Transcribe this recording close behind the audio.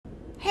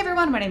Hey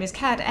everyone, my name is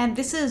Cad and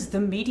this is The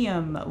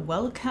Medium.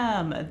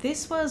 Welcome.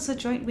 This was a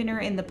joint winner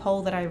in the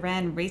poll that I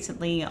ran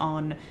recently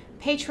on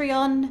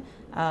Patreon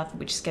for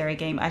which scary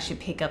game I should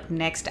pick up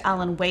next.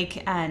 Alan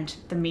Wake and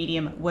The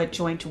Medium were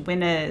joint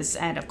winners,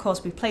 and of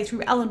course we played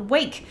through Alan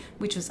Wake,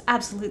 which was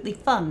absolutely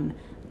fun.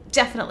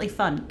 Definitely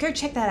fun. Go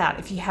check that out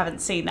if you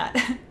haven't seen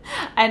that.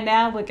 And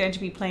now we're going to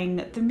be playing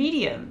The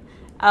Medium.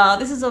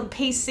 This is on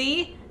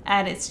PC.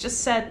 And it's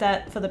just said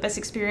that for the best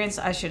experience,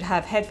 I should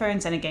have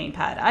headphones and a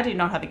gamepad. I do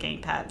not have a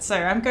gamepad, so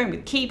I'm going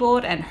with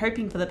keyboard and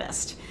hoping for the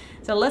best.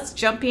 So let's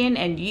jump in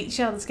and use each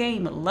other's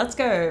game. Let's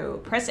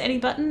go. Press any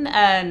button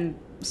and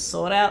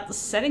sort out the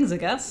settings, I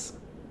guess.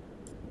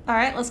 All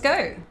right, let's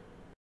go.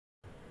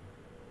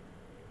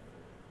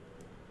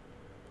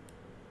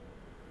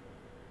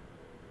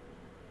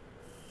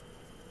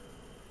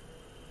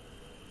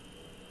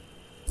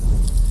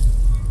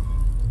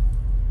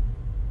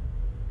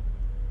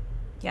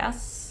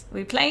 Yes. Are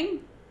we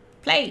playing?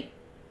 Play.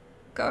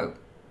 Go.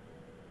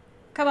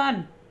 Come on.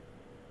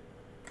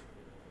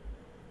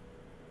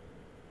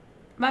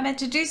 Am I meant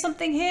to do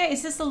something here?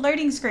 Is this the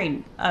loading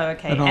screen? Oh,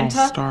 okay. It all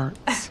Enter.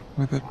 starts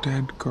with a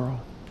dead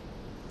girl.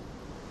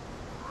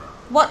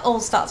 What all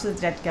starts with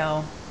a dead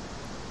girl?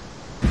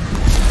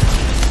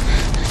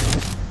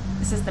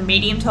 This is the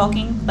medium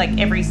talking. Like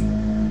every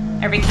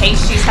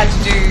case she's had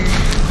to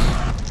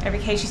do, every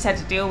case she's had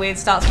to deal with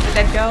starts with a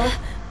dead girl.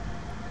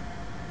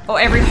 Or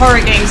every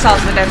horror game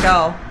starts with a dead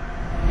girl.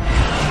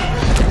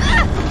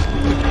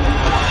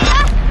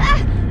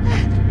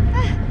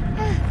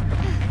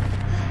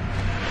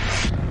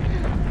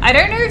 I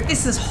don't know if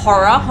this is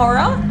horror,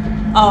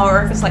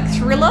 or if it's like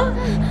thriller.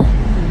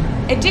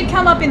 It did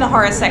come up in the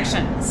horror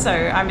section, so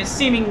I'm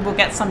assuming we'll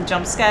get some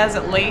jump scares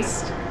at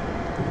least.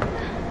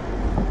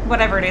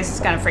 Whatever it is, it's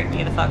gonna freak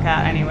me the fuck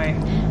out anyway.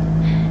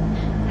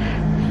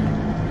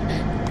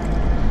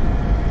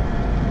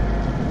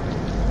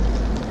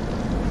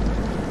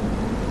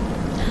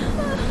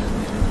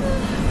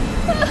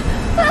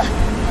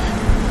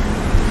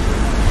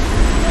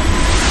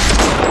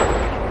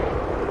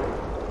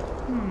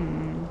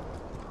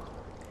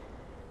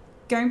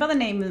 Going by the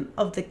name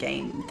of the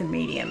game, The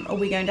Medium, are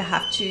we going to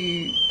have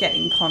to get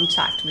in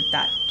contact with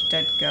that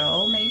dead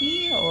girl,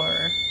 maybe?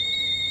 Or...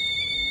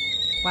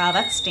 Wow,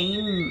 that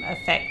steam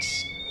effect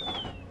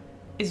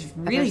is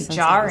really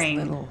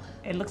jarring.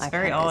 It looks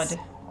very odd.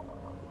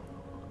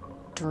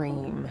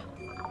 Dream.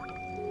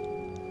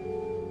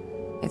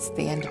 It's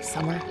the end of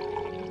summer.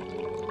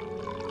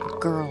 A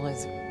girl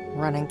is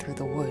running through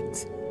the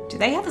woods. Do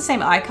they have the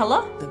same eye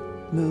color? The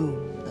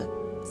moon,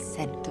 the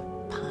scent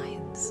of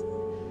pines.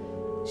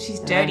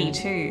 She's dirty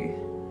too.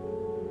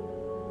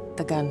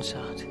 The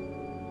gunshot.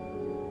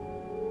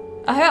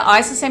 Are her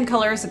eyes the same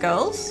color as the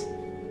girl's?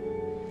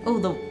 Oh,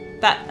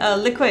 that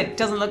liquid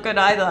doesn't look good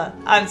either.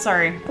 I'm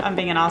sorry, I'm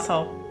being an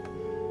asshole.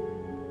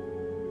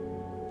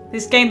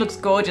 This game looks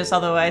gorgeous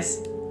otherwise.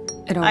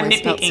 It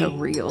always felt so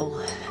real.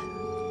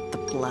 The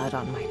blood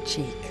on my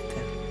cheek,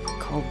 the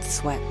cold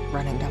sweat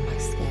running down my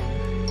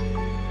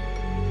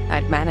skin.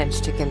 I'd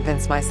managed to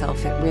convince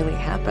myself it really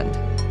happened.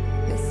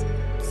 This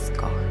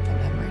scar of a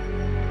memory.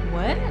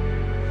 What?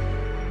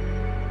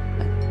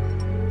 But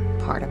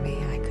part of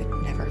me I could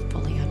never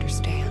fully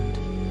understand.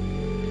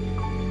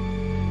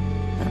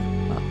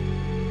 Well,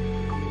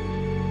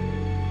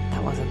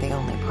 that wasn't the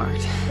only part.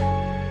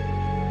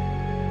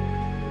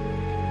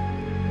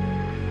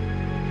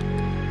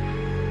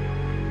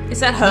 Is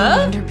that her?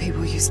 No wonder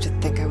people used to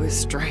think I was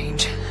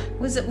strange.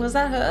 Was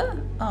that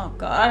her? Oh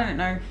god, I don't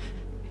know.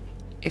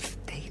 If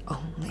they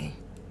only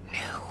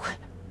knew.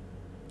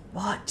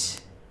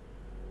 What?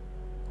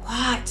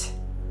 What?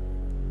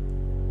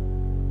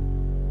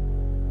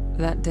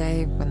 That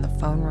day when the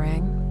phone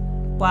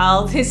rang.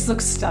 Wow, this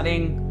looks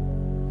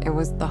stunning. It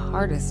was the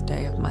hardest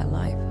day of my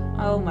life.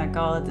 Oh my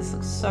god, this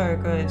looks so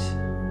good.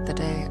 The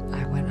day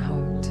I went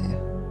home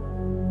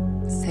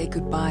to say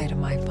goodbye to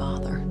my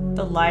father.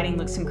 The lighting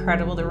looks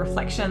incredible, the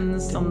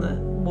reflections on the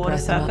water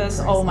surface.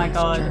 Oh my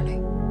god. Journey.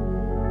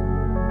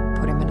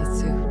 Put him in a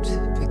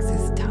suit, fix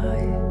his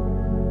tie.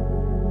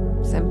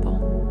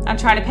 Simple. I'm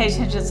trying to pay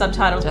attention to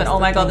subtitles, but oh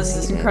my god, this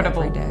is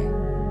incredible. Every day.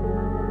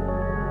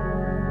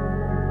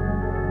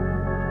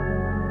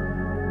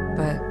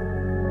 But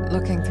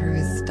looking through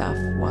his stuff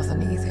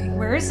wasn't easy.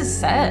 Where is this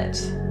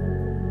set?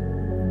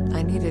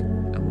 I needed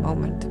a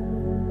moment to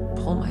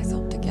pull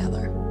myself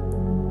together.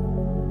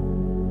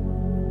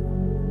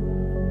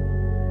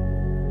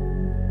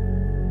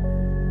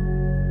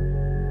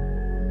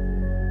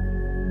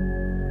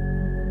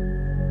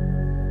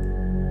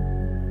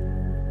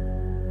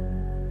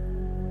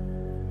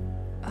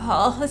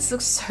 Oh, this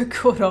looks so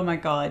good. Oh my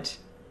god.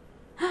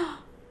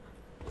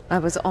 I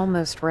was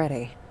almost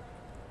ready.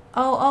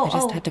 I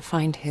just had to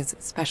find his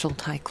special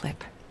tie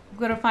clip.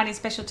 We've got to find his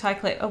special tie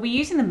clip. Are we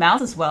using the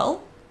mouse as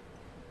well?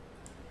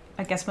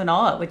 I guess we're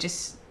not. We're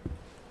just...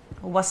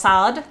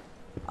 Wasad.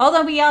 Oh,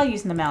 no, we are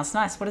using the mouse.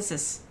 Nice. What is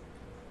this?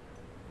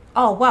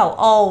 Oh, wow.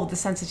 Oh, the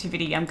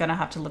sensitivity. I'm going to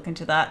have to look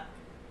into that.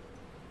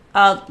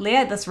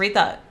 Leah, let's read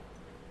that.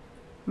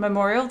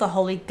 Memorial of the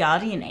Holy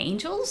Guardian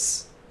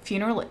Angels?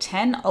 Funeral at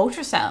 10.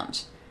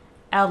 Ultrasound.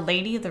 Our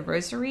Lady of the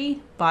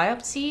Rosary.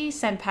 Biopsy.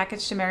 Send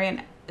package to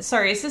Marianne.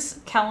 Sorry, is this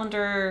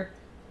calendar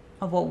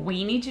of what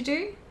we need to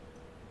do?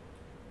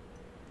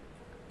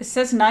 It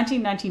says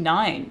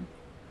 1999.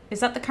 Is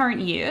that the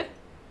current year?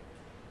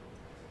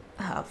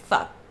 Oh,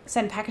 fuck.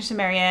 Send package to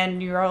Marianne.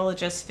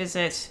 Neurologist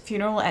visit.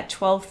 Funeral at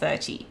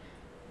 12:30.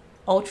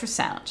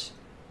 Ultrasound.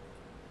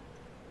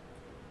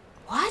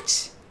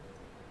 What?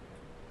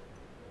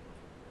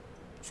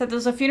 So there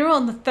was a funeral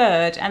on the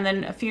 3rd and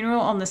then a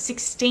funeral on the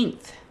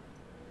 16th.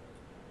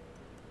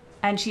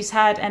 And she's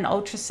had an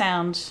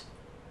ultrasound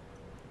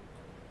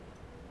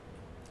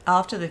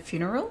after the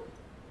funeral?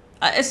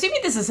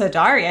 Assuming this is her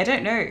diary, I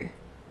don't know.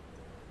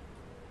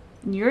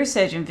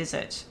 Neurosurgeon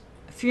visit.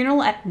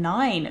 Funeral at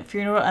 9.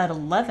 Funeral at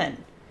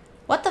 11.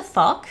 What the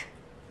fuck?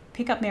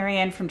 Pick up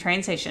Marianne from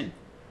train station.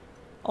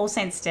 All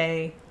Saints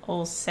Day.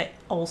 All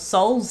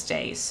Souls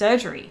Day.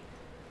 Surgery.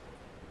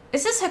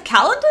 Is this her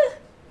calendar?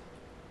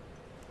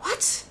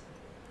 What?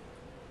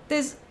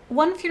 There's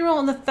one funeral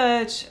on the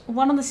 3rd,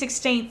 one on the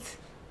 16th,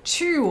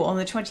 2 on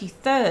the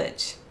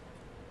 23rd.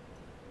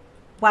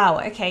 Wow,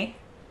 okay.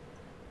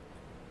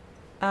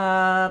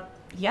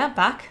 Yeah,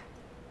 back.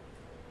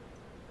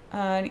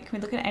 Can we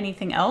look at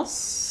anything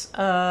else?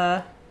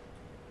 That's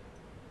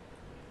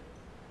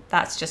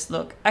just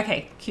look.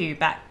 Okay, Q,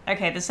 back.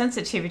 Okay, the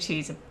sensitivity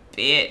is a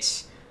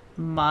bit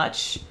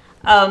much.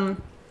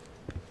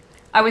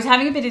 I was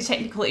having a bit of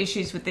technical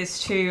issues with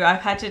this too.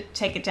 I've had to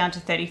take it down to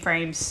 30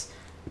 frames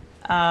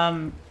because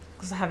I'm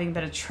having a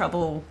bit of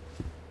trouble.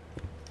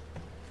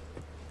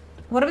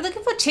 What are we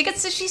looking for?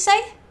 Tickets, did she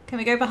say? Can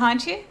we go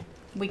behind here?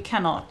 We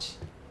cannot.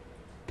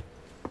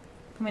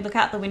 Can we look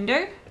out the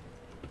window?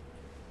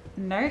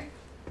 No.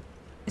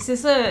 Is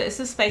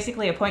this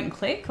basically a point and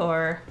click,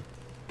 or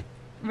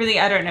really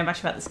I don't know much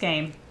about this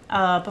game.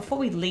 Before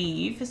we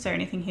leave, is there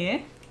anything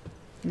here?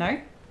 No?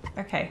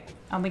 Okay.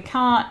 And we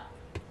can't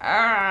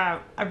I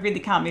really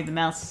can't move the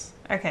mouse.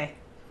 Okay.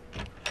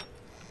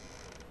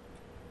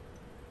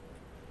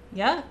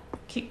 Yeah.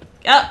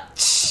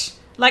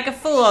 Like a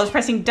fool, I was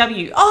pressing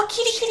W. Oh,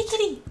 kitty, kitty,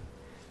 kitty.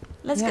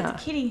 Let's get the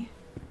kitty.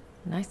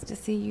 Nice to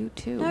see you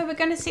too. No, we're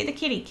gonna see the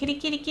kitty. Kitty,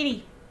 kitty,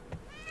 kitty.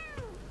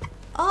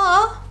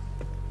 Oh.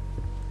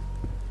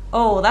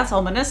 Oh, that's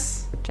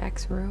ominous.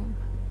 Jack's room.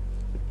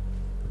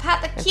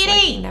 Pat the kitty.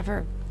 Like he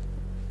never.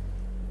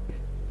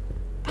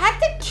 Pat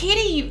the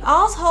kitty, you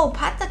asshole.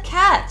 Pat the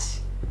cat.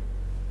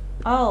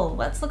 Oh,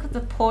 let's look at the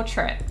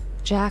portrait.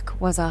 Jack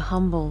was a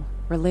humble,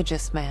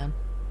 religious man.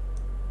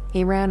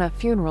 He ran a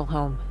funeral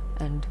home,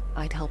 and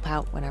I'd help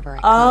out whenever I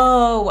could.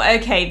 Oh,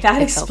 okay,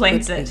 that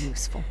explains it.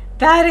 Useful.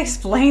 That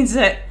explains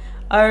it.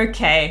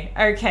 Okay,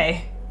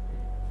 okay.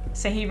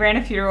 So he ran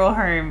a funeral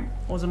home,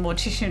 was a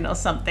mortician or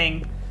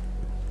something.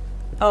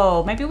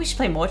 Oh, maybe we should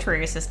play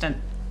mortuary assistant.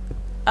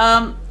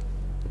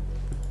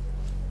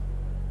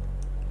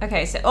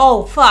 Okay, so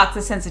oh fuck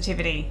the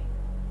sensitivity.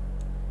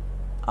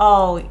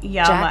 Oh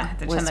yeah, I might have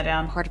to turn that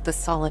down. Part of the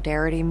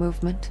Solidarity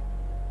movement.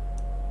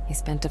 He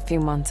spent a few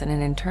months in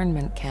an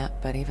internment camp,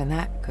 but even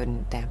that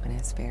couldn't dampen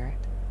his spirit.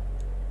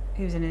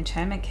 He was in an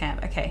internment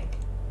camp. Okay.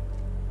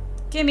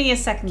 Give me a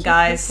second,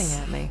 guys. Keep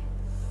hissing at me.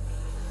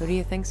 Who do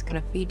you think's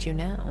gonna feed you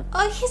now?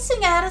 Oh,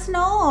 hissing at us?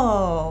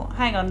 No.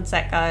 Hang on a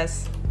sec,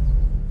 guys.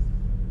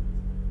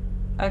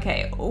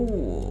 Okay.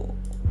 Ooh.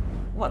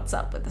 What's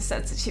up with the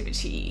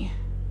sensitivity?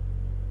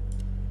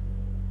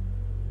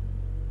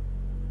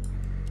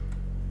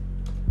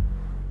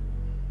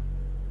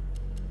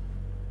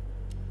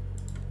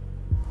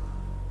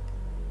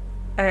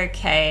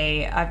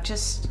 Okay, I've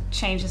just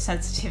changed the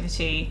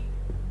sensitivity.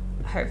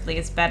 Hopefully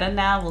it's better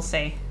now, we'll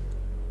see.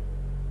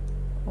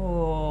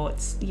 Oh,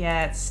 it's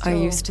still... I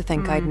used to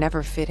think I'd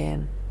never fit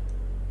in.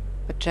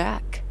 But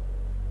Jack,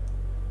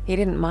 he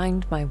didn't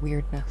mind my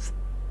weirdness.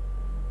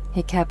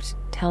 He kept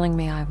telling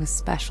me I was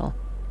special.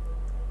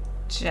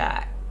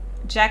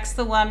 Jack's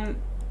the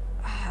one...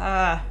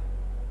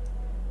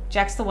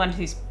 Jack's the one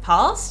who's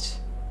passed?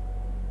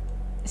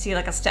 Is he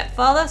like a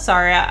stepfather?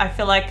 Sorry, I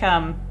feel like,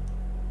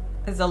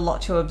 there's a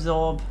lot to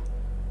absorb.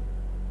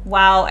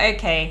 Wow,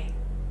 okay.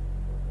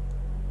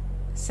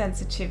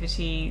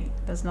 Sensitivity,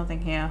 there's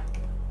nothing here.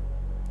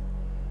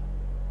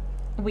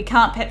 We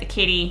can't pet the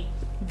kitty.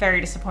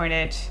 Very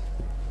disappointed.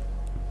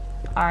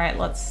 Alright,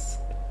 let's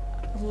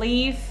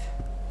leave.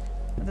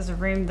 There's a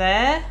room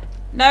there.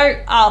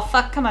 No! Oh,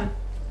 fuck, come on.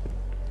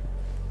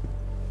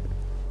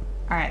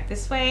 Alright,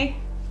 this way.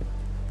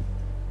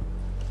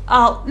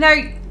 Oh,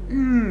 no!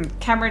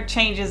 Camera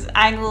changes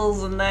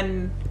angles and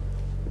then...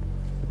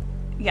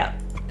 Yeah,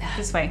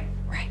 this way.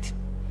 Right.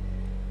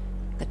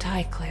 The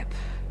tie clip.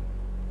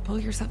 Pull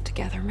yourself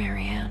together,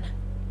 Marianne.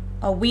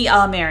 Oh, we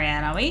are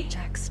Marianne, are we?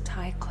 Jack's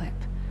tie clip.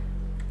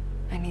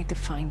 I need to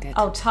find it.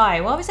 Oh,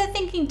 tie. Why was I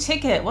thinking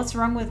ticket? What's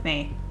wrong with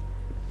me?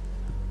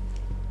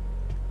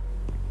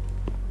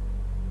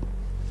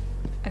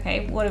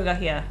 Okay, what do we got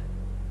here?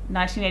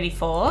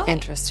 1984.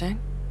 Interesting.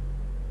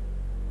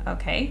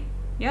 Okay.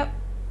 Yep.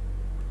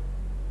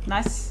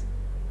 Nice.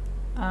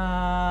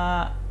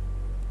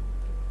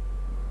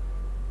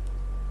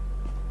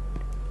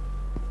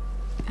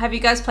 Have you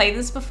guys played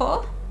this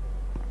before?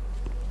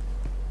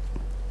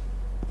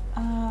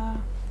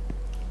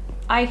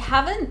 I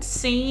haven't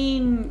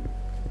seen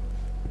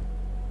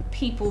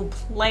people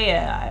play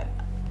it.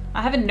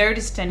 I haven't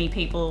noticed any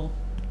people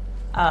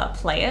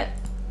play it.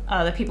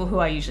 The people who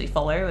I usually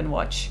follow and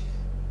watch.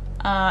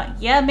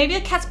 Yeah, maybe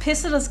the cat's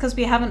pissed at us because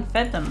we haven't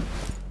fed them.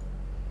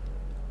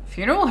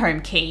 Funeral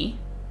home key?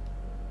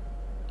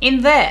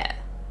 In there?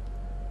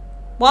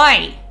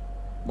 Why?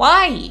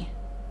 Why?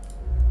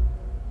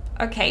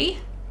 Okay.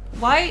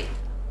 Why?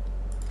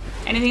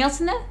 Anything else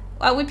in there?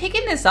 Are we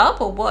picking this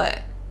up or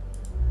what?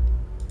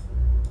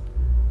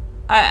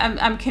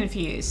 I'm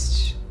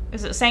confused.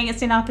 Is it saying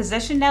it's in our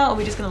possession now, or are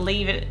we just gonna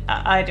leave it?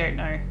 I don't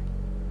know.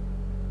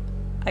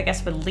 I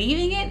guess we're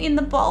leaving it in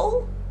the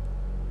bowl?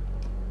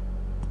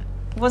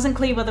 It wasn't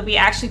clear whether we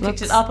actually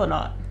picked it up or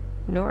not.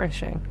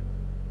 Nourishing.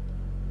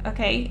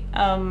 Okay,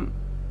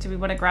 do we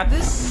want to grab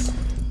this?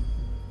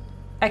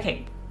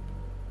 Okay,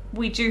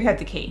 we do have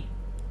the key.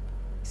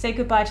 Say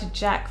goodbye to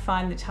Jack,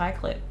 find the tie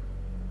clip.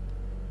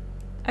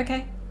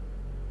 Okay.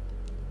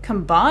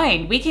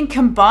 Combine. We can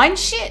combine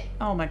shit?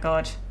 Oh my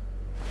god.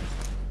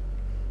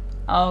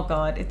 Oh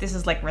god, if this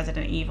is like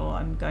Resident Evil,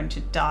 I'm going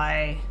to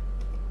die.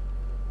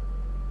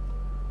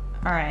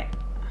 Alright.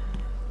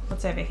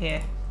 What's over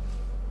here?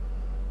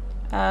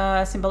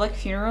 Symbolic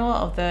funeral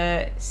of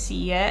the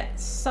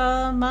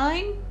Sietsa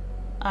mine?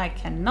 I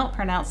cannot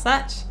pronounce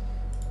that.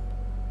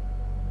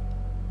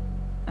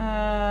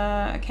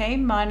 Okay,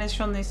 miners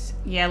from this...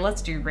 Yeah,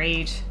 let's do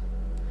read.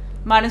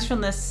 Miners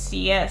from the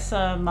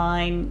Sietsa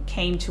mine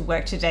came to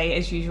work today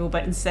as usual,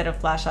 but instead of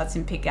flashlights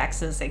and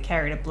pickaxes, they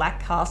carried a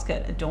black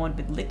casket adorned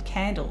with lit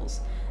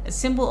candles, a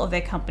symbol of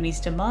their company's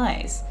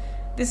demise.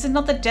 This is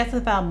not the death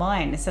of our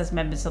mine, says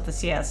members of the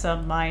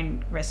Sietsa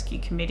Mine Rescue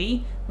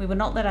Committee. We will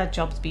not let our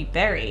jobs be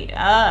buried.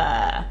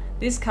 Ah,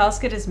 this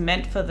casket is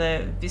meant for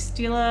the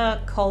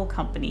Vistula Coal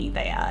Company,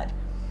 they add.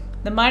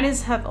 The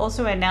miners have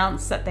also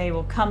announced that they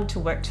will come to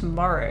work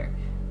tomorrow.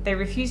 They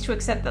refuse to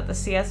accept that the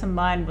Sietsa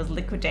mine was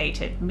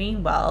liquidated.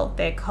 Meanwhile,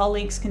 their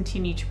colleagues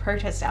continue to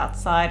protest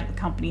outside of the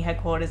company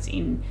headquarters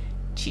in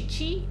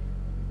Taichi?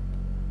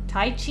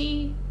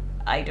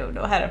 I don't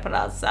know how to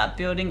pronounce that,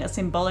 building a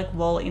symbolic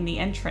wall in the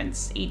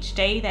entrance. Each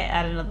day they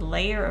add another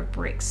layer of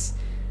bricks.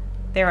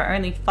 There are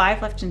only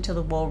 5 left until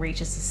the wall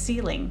reaches the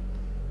ceiling.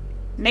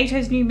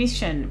 NATO's new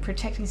mission,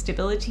 protecting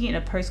stability in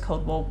a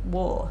post-Cold War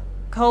war.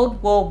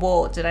 Cold War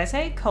war, did I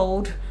say?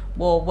 Cold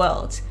War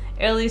world.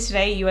 Earlier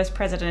today, US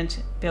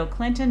President Bill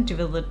Clinton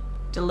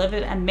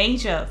delivered a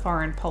major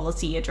foreign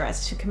policy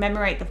address to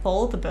commemorate the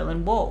fall of the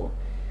Berlin Wall.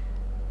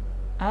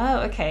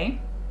 Oh, okay.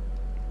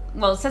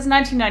 Well, it says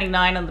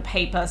 1999 on the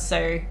paper,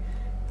 so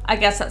I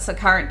guess that's the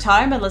current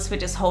time, unless we're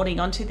just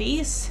holding on to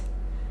these.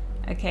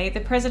 Okay,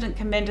 the president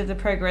commended the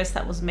progress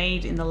that was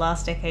made in the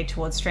last decade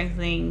towards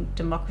strengthening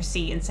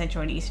democracy in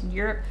Central and Eastern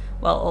Europe,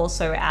 while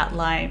also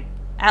outlining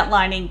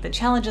the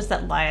challenges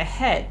that lie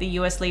ahead. The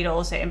US leader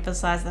also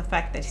emphasized the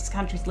fact that his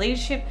country's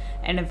leadership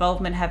and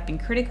involvement have been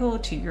critical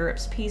to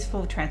Europe's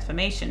peaceful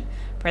transformation.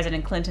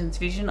 President Clinton's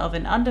vision of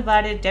an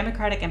undivided,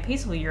 democratic and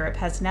peaceful Europe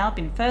has now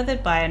been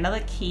furthered by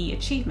another key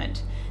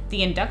achievement,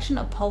 the induction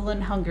of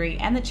Poland, Hungary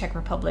and the Czech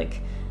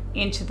Republic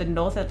into the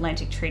North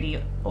Atlantic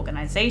Treaty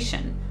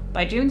Organization.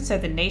 By doing so,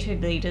 the NATO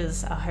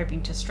leaders are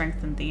hoping to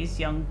strengthen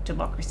these young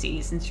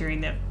democracies,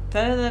 ensuring their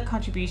further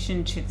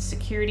contribution to the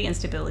security and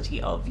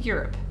stability of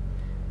Europe.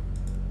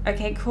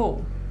 Okay,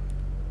 cool.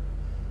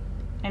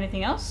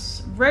 Anything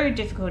else? Road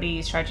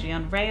difficulties, tragedy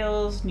on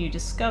rails, new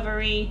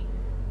discovery.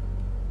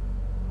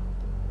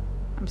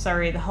 I'm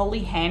sorry, the holy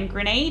hand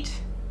grenade?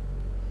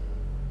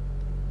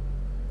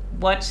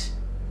 What?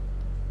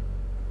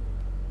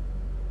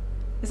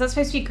 Is that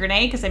supposed to be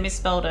grenade? Because I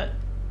misspelled it.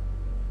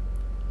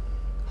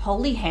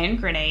 Holy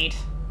hand grenade.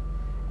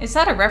 Is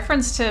that a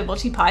reference to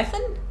Monty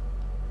Python?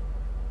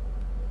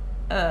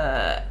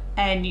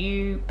 And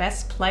you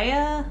best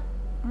player?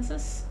 What's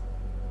this?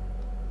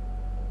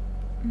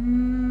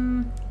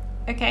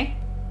 Okay.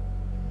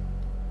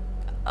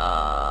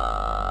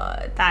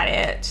 That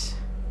it.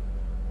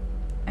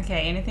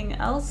 Okay, anything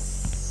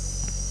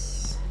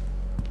else?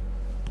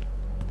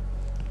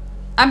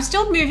 I'm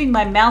still moving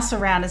my mouse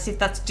around as if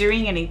that's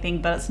doing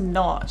anything, but it's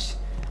not.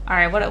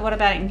 Alright, what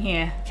about in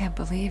here? Can't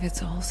believe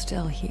it's all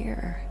still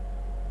here.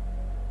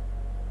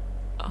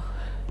 Oh,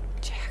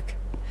 Jack.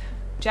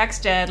 Jack's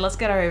dead. Let's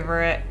get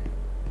over it.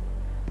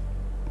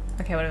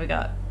 Okay, what have we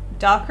got?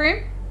 Dark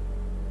room?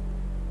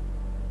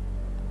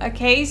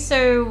 Okay,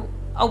 so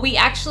are we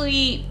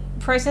actually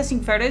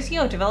processing photos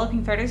here or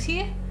developing photos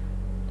here?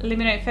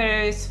 Illuminate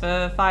photos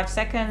for 5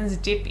 seconds,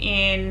 dip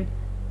in...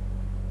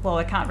 Well,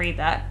 I can't read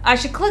that. I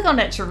should click on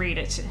it to read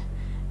it.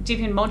 Dip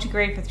in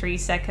multigrade for 3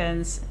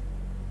 seconds.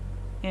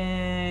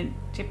 And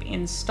dip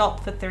in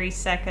stop for 3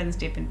 seconds,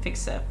 dip in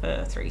fixer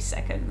for 3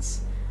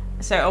 seconds.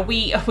 So are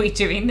we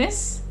doing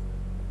this?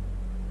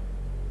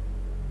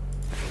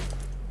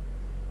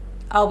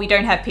 Oh, we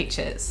don't have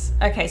pictures.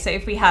 Okay, so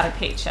if we had a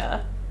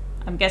picture,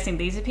 I'm guessing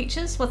these are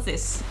pictures? What's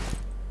this?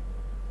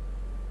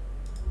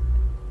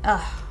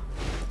 Ugh.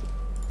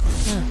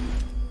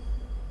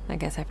 I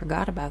guess I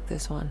forgot about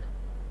this one.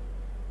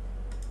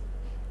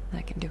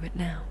 I can do it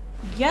now.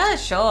 Yeah,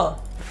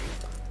 sure.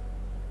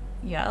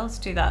 Yeah, let's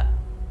do that.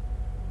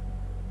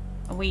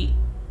 Are we...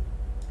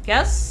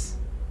 Yes?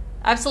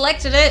 I've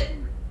selected it.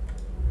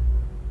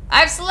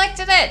 I've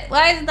selected it.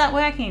 Why isn't that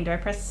working? Do I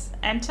press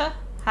enter?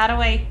 How do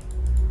I...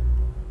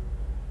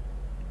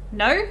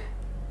 No?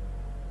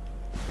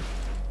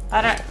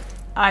 I don't...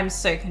 I'm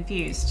so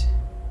confused.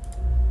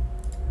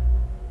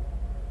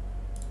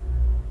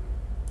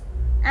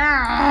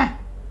 Ah!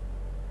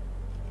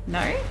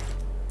 No?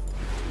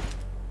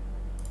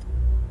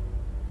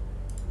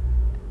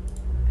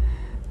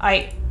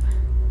 It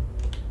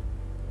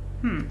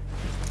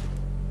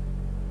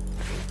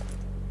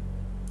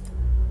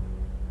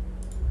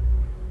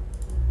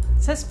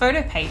says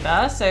photo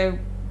paper, so...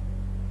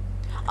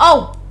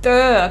 Oh,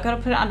 duh, I gotta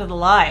put it under the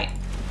light.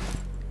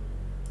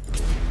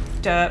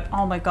 Derp.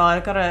 Oh my god,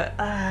 I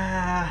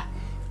gotta...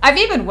 I've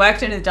even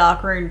worked in a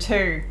dark room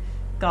too.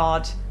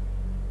 God.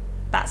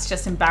 That's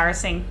just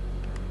embarrassing.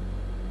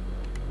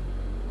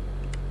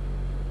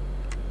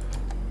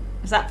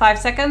 Is that 5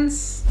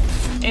 seconds?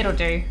 It'll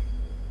do.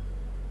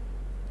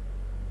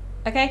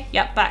 Okay,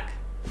 yep, back.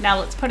 Now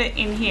let's put it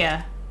in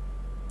here.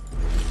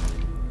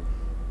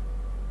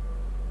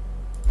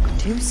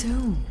 Too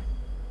soon.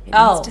 It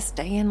needs to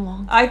stay in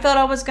long. I thought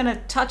I was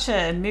gonna touch it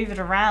and move it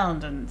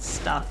around and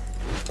stuff.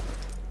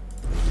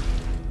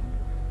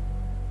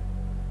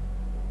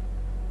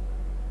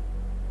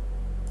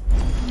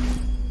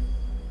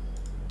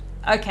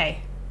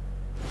 Okay.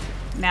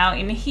 Now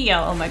in here,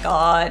 oh my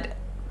god.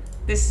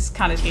 This is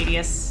kind of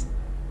tedious.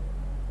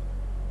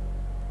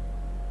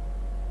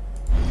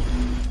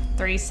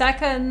 3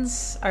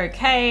 seconds,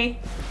 okay.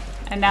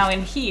 And now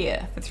in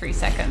here for 3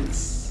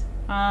 seconds.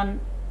 1,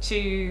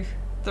 2,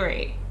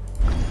 3.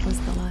 What was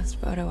the last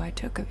photo I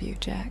took of you,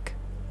 Jack?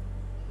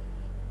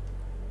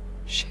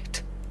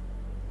 Shit.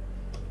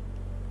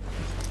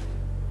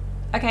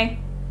 Okay.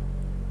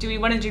 Do we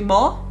want to do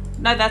more?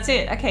 No, that's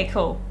it. Okay,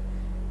 cool.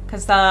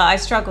 Because I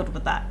struggled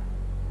with that.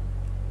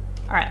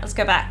 Alright, let's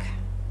go back.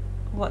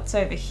 What's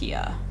over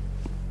here?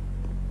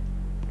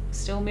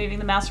 Still moving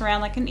the mouse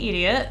around like an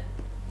idiot.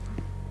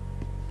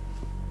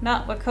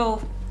 No, we're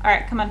cool.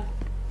 Alright, come on.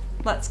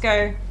 Let's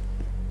go.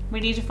 We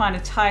need to find a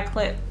tie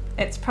clip.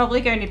 It's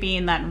probably going to be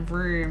in that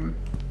room.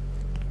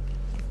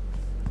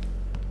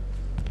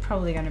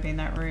 Probably going to be in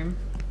that room.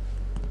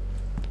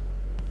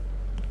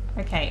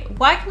 Okay,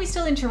 why can we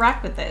still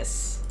interact with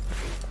this?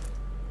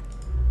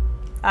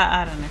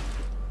 I don't know.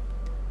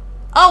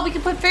 Oh, we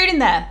can put food in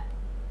there.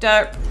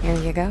 Dirt. Here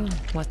you go.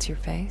 What's your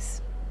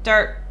face?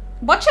 Dirt.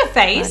 What's your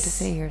face? Glad to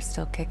see you're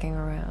still kicking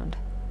around.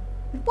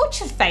 What's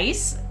your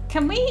face?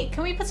 Can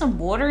we put some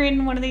water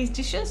in one of these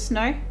dishes?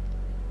 No.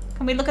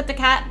 Can we look at the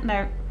cat?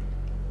 No.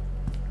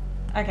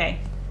 Okay.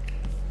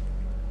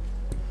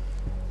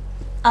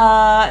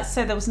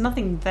 So there was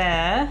nothing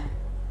there.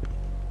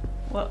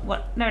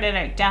 What? No,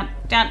 down.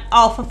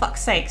 Oh, for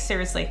fuck's sake,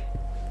 seriously.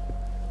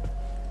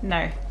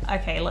 No.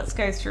 Okay, let's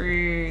go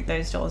through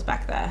those doors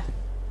back there.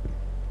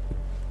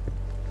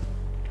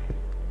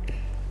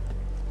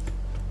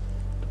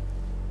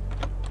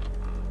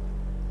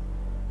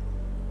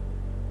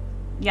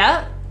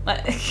 Yeah.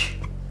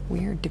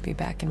 Weird to be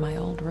back in my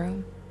old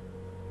room.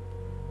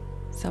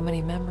 So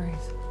many memories.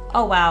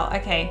 Oh wow,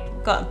 okay.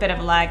 Got a bit of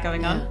a lag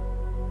going on.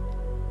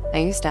 I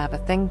used to have a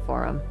thing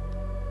for them.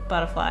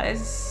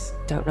 Butterflies.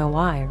 Don't know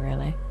why,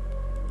 really.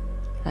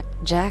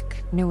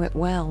 Jack knew it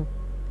well.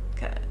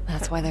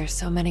 That's why there's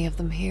so many of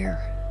them here.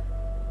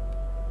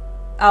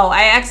 Oh,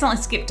 I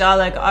accidentally skipped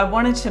dialogue. I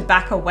wanted to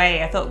back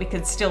away. I thought we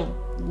could still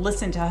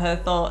listen to her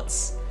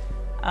thoughts.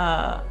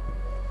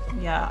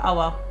 Yeah, oh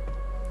well.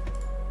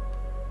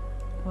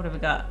 What have we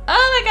got?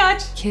 Oh my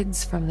god!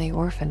 Kids from the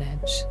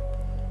orphanage.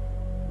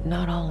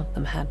 Not all of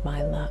them had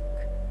my luck.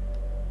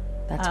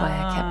 That's why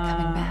I kept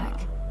coming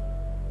back.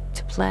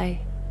 To play.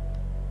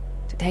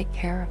 To take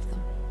care of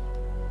them.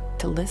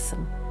 To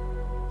listen.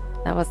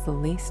 That was the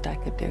least I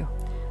could do.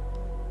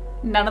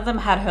 None of them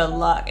had her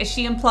luck. Is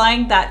she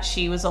implying that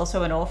she was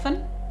also an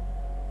orphan?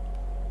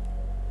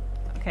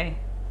 Okay.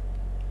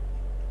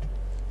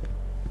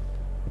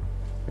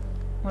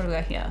 What do we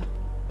got here?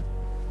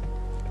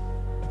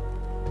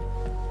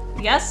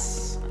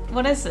 Yes?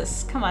 What is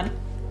this? Come on.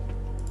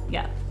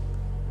 Yeah.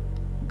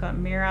 Got a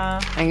mirror.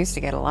 I used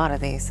to get a lot of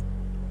these.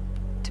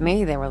 To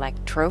me, they were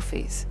like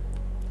trophies.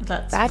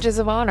 That's... Badges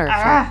of honor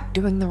for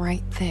doing the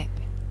right thing.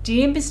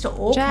 Dear Mr.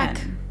 Orphan.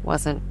 Jack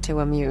wasn't too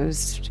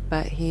amused,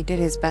 but he did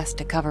his best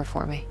to cover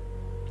for me.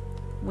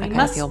 I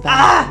kind of feel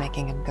bad for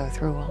making him go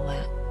through all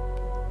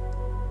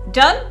that.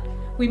 Done?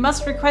 We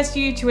must request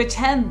you to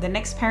attend the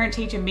next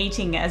parent-teacher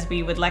meeting as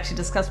we would like to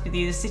discuss with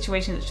you the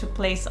situation that took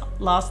place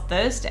last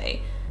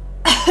Thursday.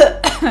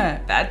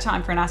 Bad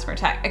time for an asthma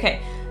attack.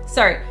 Okay,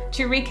 so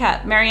to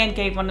recap, Marianne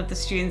gave one of the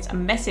students a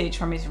message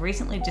from his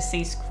recently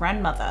deceased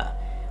grandmother.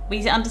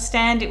 We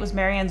understand it was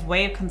Marianne's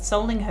way of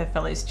consoling her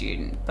fellow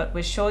student, but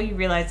we're sure you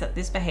realize that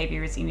this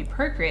behavior is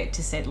inappropriate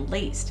to say the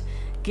least.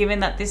 Given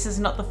that this is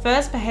not the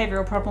first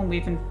behavioural problem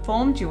we've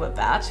informed you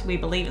about, we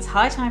believe it's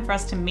high time for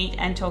us to meet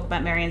and talk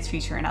about Marianne's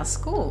future in our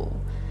school.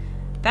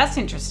 That's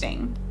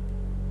interesting.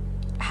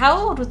 How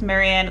old was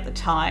Marianne at the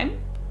time?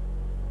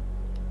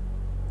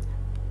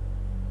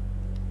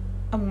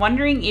 I'm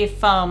wondering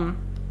if Mr.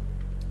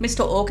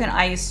 Orkin,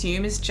 I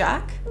assume, is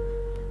Jack.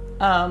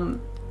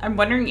 I'm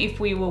wondering if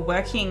we were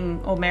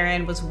working, or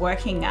Marianne was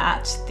working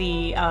at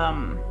the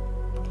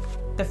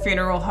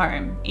funeral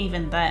home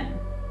even then.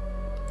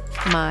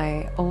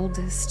 My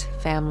oldest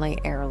family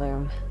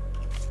heirloom.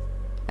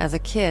 As a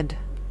kid,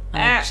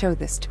 I'd show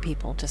this to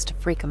people just to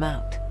freak them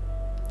out.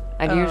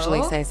 I'd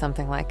usually say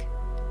something like,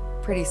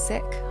 "Pretty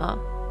sick, huh?"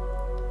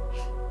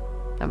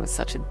 I was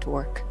such a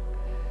dork.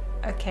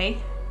 Okay,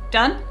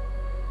 done.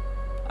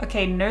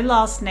 Okay, no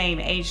last name,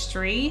 age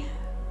 3,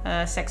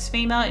 sex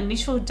female,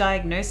 initial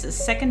diagnosis,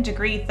 2nd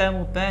degree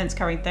thermal burns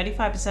covering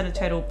 35% of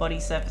total body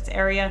surface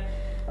area,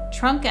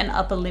 trunk and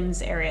upper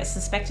limbs area,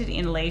 suspected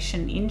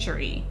inhalation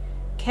injury,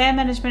 care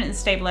management and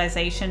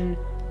stabilization,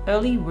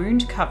 early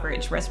wound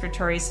coverage,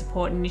 respiratory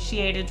support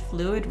initiated,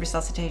 fluid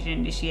resuscitation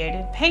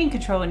initiated, pain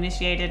control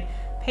initiated,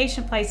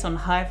 patient placed on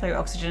high flow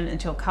oxygen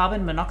until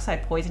carbon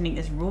monoxide poisoning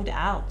is ruled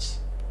out.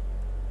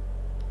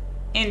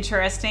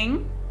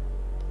 Interesting.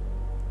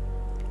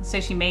 So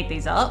she made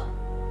these up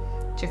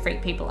to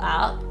freak people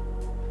out.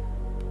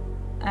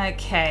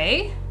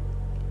 Okay.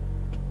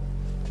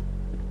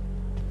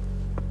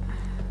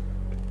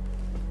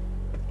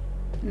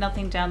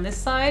 Nothing down this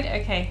side.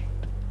 Okay.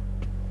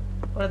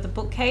 What are the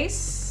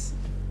bookcase?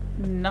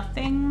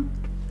 Nothing.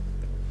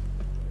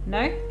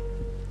 No?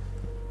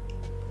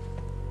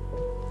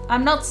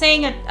 I'm not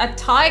seeing a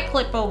tie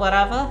clip or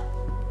whatever.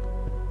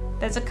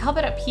 There's a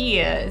cupboard up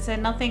here. Is there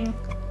nothing?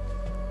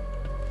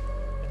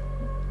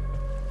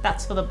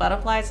 That's for the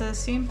butterflies, I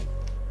assume.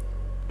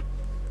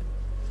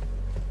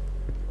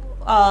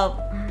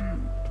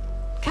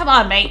 Come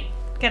on, mate.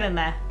 Get in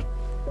there.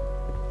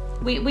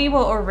 We were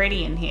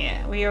already in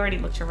here. We already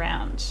looked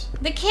around.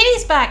 The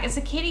kitty's back. Is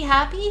the kitty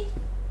happy?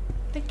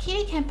 The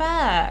kitty came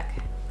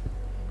back.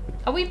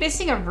 Are we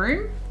missing a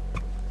room?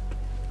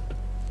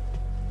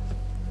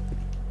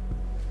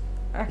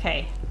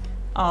 Okay.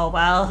 Oh,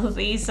 well,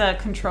 these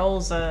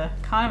controls are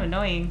kind of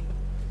annoying.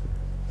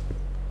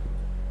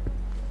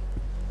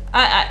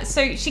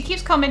 So she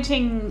keeps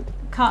commenting,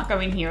 can't go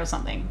in here or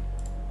something.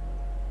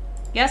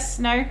 Yes?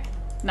 No?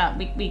 No,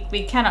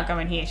 we cannot go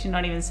in here. She's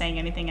not even saying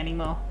anything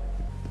anymore.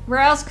 Where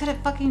else could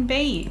it fucking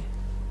be?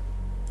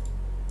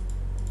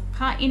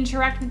 Can't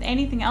interact with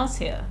anything else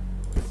here.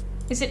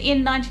 Is it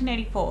in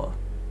 1984?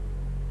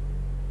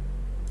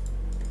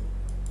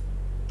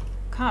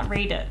 Can't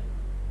read it.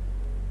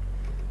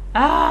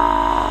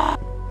 Ah!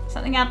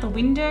 Something out the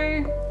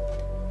window?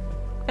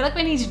 I feel like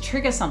we need to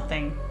trigger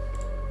something.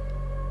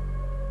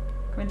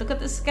 Can we look at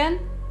this again?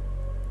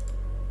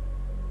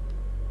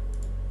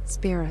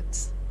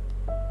 Spirits.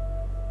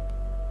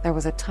 There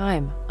was a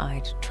time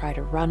I'd try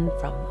to run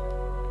from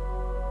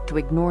them, to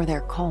ignore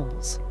their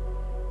calls.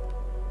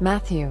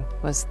 Matthew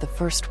was the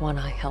first one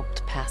I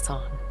helped pass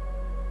on.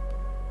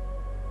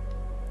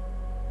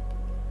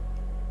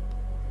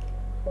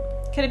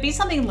 Could it be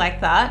something like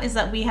that? Is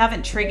that we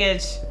haven't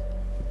triggered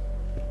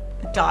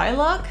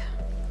dialogue?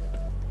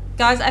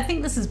 Guys, I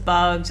think this is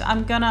bugged. I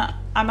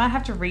might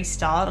have to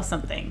restart or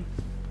something.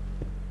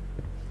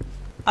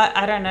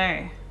 I don't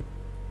know.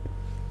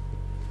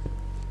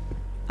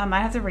 I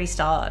might have to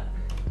restart.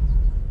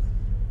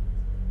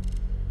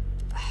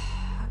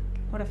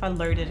 What if I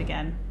load it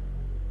again?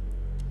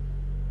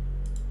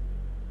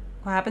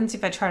 What happens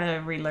if I try to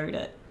reload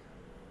it?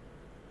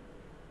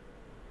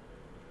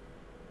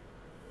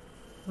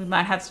 We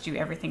might have to do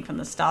everything from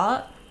the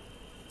start.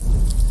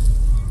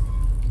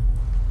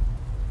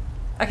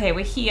 Okay,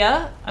 we're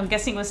here. I'm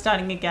guessing we're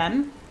starting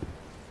again.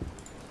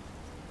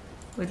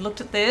 We've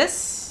looked at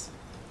this.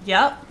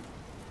 Yep.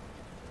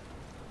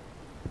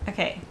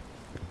 Okay.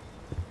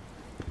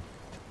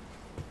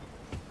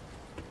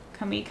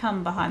 Can we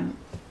come behind?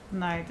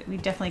 No, we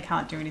definitely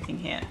can't do anything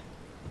here.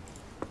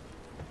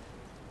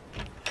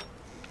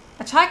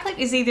 A tie clip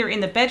is either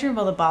in the bedroom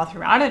or the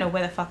bathroom. I don't know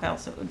where the fuck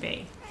else it would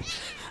be.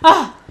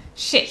 Ah!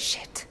 Shit.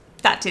 Shit.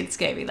 That did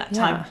scare me that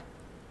time.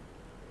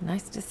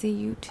 Nice to see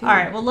you too.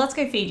 Alright, well let's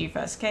go feed you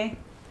first, okay?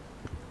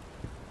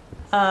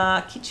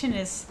 Kitchen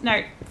is...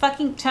 No,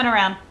 fucking turn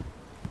around.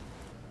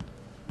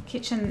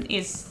 Kitchen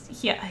is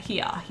here.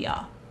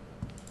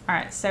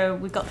 Alright, so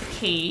we got the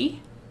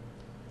key.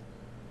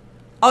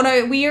 Oh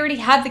no, we already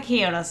had the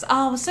key on us.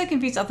 Oh, I was so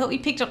confused. I thought we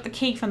picked up the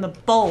key from the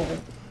bowl.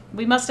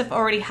 We must have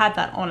already had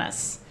that on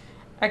us.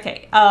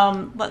 Okay,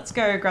 let's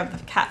go grab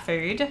the cat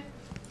food.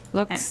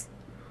 Looks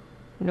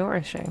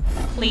nourishing.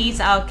 Please,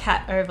 our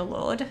cat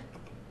overlord.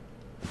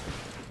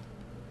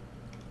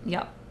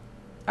 Yep.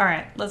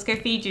 Alright, let's go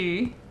feed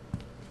you.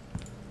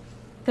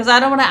 Because I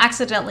don't want to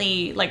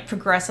accidentally, like,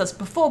 progress us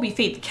before we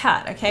feed the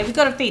cat, okay? We've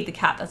got to feed the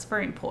cat. That's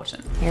very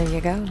important. Here you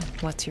go.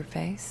 What's your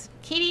face?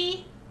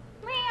 Kitty.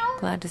 Meow.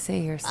 Glad to see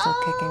you're still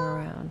kicking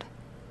around.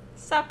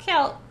 So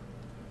cute.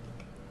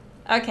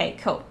 Okay,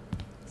 cool.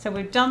 So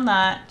we've done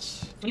that.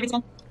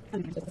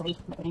 Okay, this time we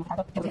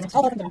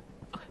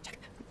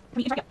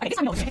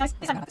know what we're doing, guys.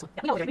 This time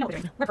we know what we're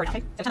doing. We're for it,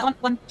 okay? So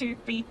 1, 2,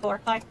 3,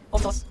 4, 5, all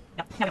sauce.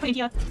 Yep. Now we put it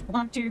here.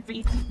 1, 2,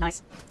 3.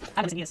 Nice.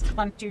 And listen to this.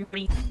 1, 2,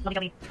 3. Lovely,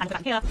 lovely. And put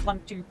that here.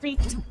 1, 2, 3.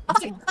 Oh,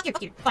 fuck you. Fuck you.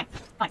 Fuck you. Fine.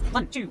 Fine.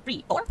 1, 2,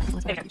 3, 4.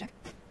 There we go.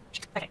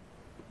 Okay.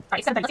 Alright,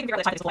 instead of then, let's figure out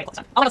the chocolate before this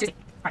done. Oh, no, seriously.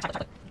 Alright,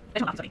 chocolate.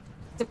 There's no mountains,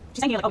 so she's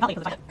saying here, like, oh, can't leave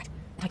for the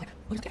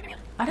chocolate.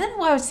 I don't know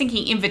why I was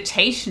thinking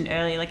invitation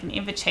earlier, like an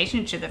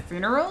invitation to the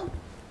funeral.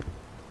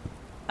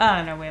 I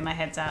don't know where my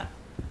head's at.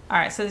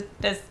 Alright, so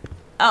there's...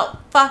 Oh,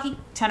 fucking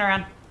turn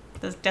around.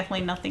 There's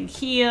definitely nothing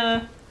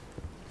here.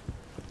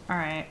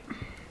 Alright.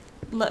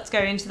 Let's go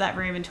into that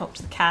room and talk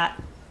to the cat.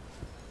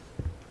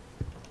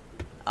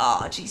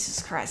 Oh,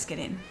 Jesus Christ, get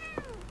in.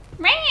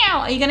 Meow!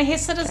 Are you gonna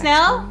hiss at us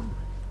now?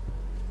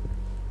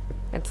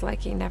 It's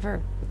like he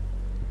never...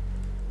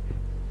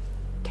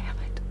 Damn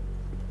it.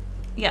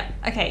 Yeah,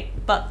 okay,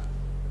 but...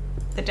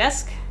 The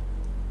desk?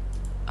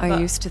 I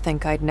used to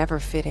think I'd never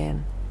fit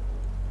in.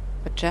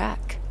 But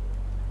Jack...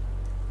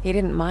 He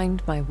didn't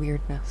mind my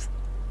weirdness.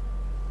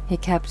 He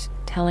kept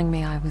telling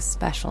me I was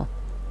special.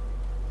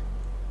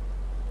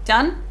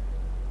 Done?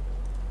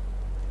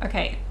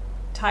 Okay.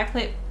 Tie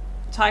clip,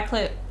 tie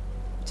clip,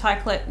 tie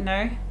clip,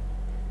 no.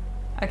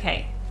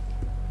 Okay.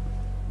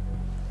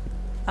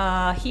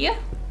 Here?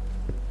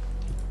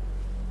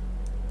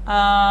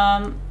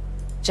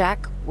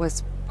 Jack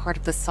was part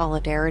of the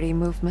Solidarity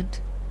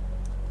movement.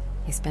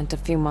 He spent a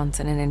few months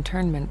in an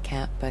internment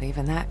camp, but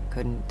even that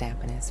couldn't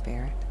dampen his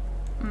spirit.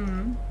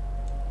 Hmm.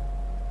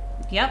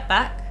 Yep,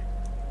 back.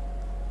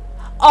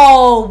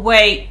 Oh,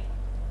 wait.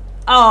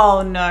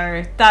 Oh,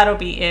 no. That'll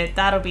be it.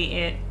 That'll be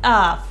it.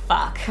 Ah,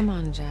 fuck. Come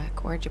on,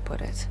 Jack. Where'd you put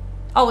it?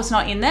 Oh, it's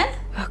not in there?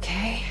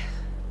 Okay.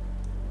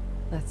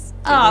 Let's do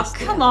Oh, this come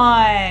together.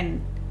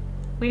 on.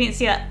 We didn't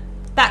see that.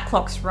 That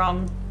clock's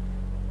wrong.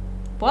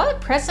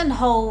 What? Press and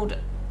hold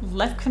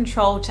left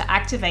control to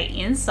activate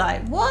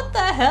insight. What the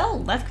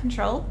hell? Left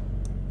control?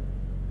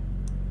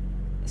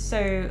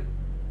 So...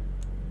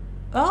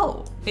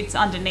 Oh, it's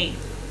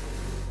underneath.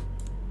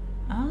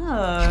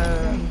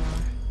 Oh.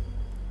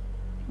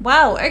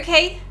 Wow,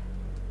 okay.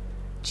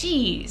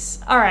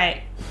 Jeez.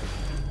 Alright.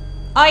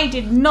 I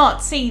did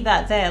not see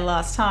that there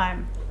last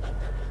time.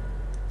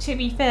 To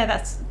be fair,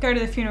 that's go to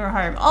the funeral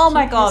home. Oh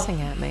my god.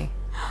 Hissing at me.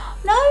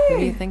 No! Who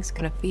do you think's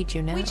gonna feed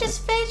you now? We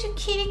just fed you,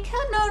 kitty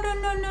cat. No, no,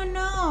 no, no,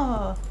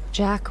 no.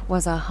 Jack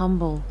was a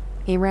humble.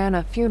 He ran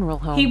a funeral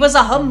home. He was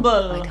a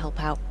humble. I'd help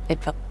out.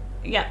 It felt...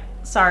 Yeah,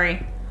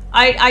 sorry.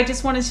 I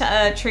just wanted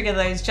to trigger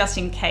those just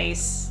in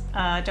case.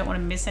 I don't want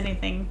to miss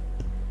anything.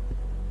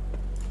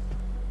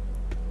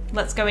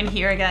 Let's go in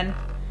here again.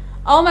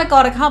 Oh my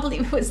god, I can't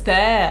believe it was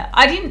there.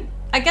 I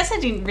guess I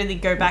didn't really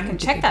go back and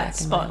check that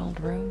spot. In my old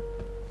room.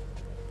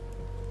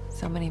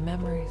 So many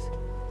memories.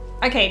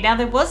 Okay, now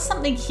there was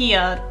something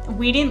here.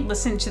 We didn't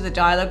listen to the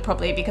dialogue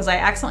properly because I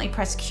accidentally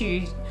pressed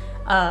Q,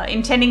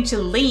 intending to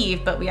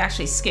leave, but we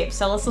actually skipped.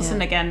 So let's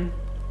listen again.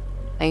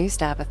 I used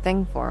to have a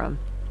thing for him.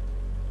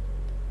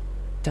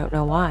 Don't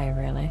know why,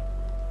 really.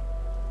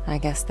 I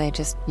guess they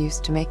just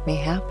used to make me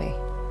happy.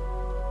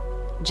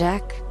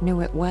 Jack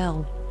knew it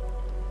well.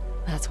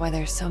 That's why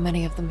there's so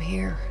many of them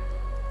here.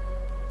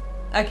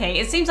 Okay,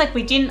 it seems like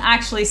we didn't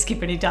actually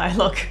skip any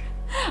dialogue.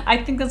 I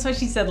think that's what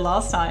she said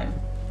last time.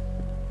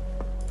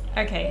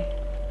 Okay.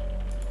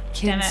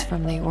 Kids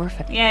from the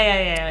orphan.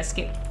 Yeah,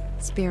 skip.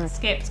 Spirit.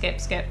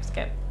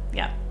 Skip.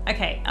 Yeah.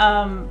 Okay,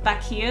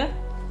 back here.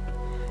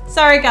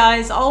 Sorry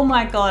guys, oh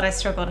my god, I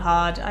struggled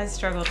hard. I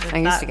struggled with that. I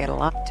used to get a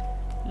lot.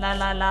 La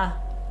la la.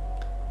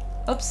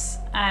 Oops,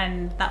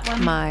 and that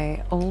one.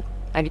 My old...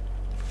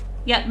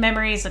 Yep,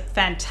 memories are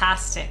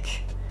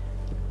fantastic.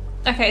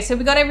 Okay, so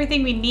we got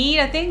everything we need,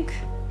 I think.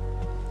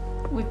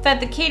 We've fed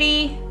the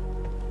kitty.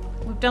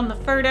 We've done the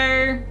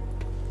photo.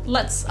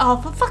 Let's... Oh,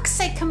 for fuck's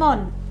sake, come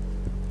on.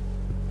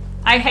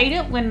 I hate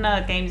it when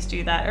games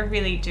do that. I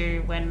really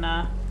do when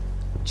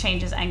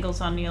changes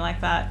angles on you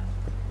like that.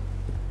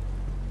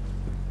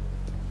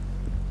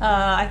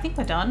 I think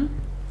we're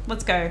done.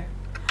 Let's go.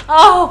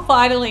 Oh,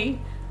 finally.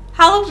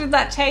 How long did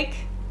that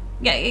take?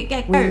 Yeah,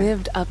 go. We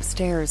lived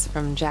upstairs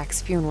from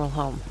Jack's funeral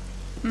home.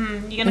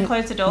 You gonna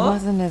close the door? It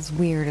wasn't as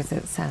weird as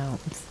it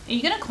sounds. Are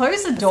you gonna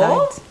close the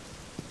door? Besides,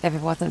 if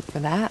it wasn't for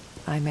that,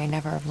 I may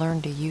never have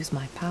learned to use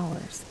my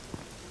powers.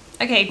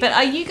 Okay, but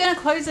are you gonna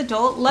close the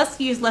door? Let's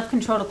use left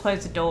control to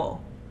close the door.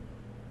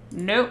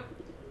 Nope.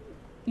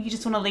 You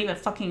just wanna leave it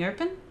fucking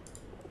open?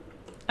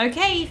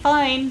 Okay,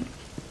 fine.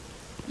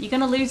 You're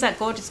gonna lose that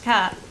gorgeous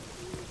cat.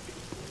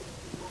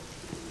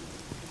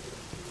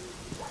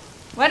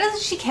 Why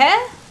doesn't she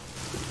care?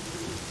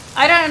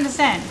 I don't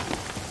understand.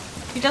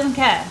 She doesn't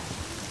care.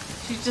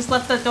 She just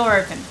left the door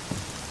open.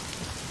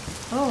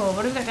 Oh,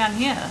 what have we got down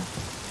here?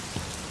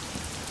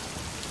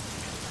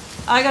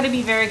 I gotta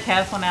be very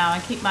careful now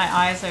and keep my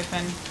eyes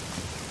open.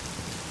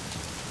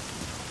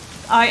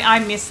 I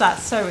miss that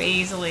so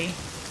easily.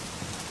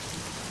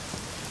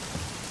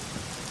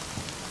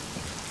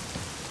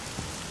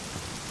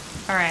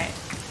 Alright.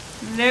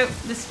 Nope,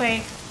 this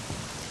way.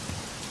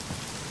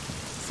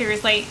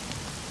 Seriously.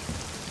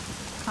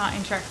 Can't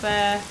interact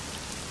there.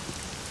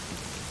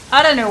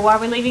 I don't know why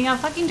we're leaving our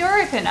fucking door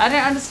open. I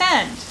don't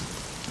understand.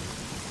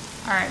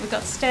 Alright, we've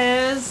got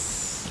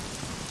stairs.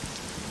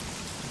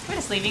 We're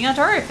just leaving our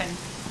door open.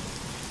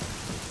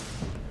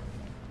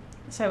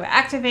 So we're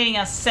activating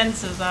our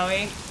senses, are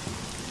we?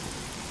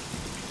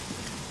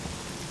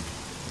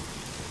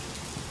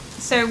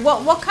 So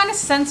what kind of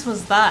sense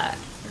was that?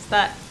 Is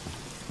that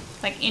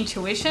like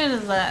intuition?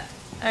 Is that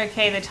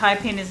okay, the tie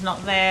pin is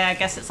not there, I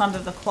guess it's under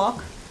the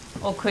clock?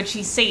 Or could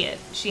she see it?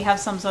 She have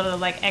some sort of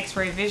like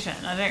x-ray vision?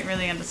 I don't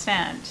really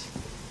understand.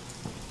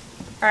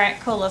 Alright,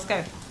 cool, let's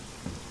go.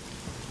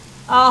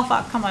 Oh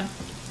fuck, come on.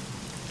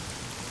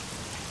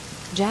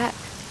 Jack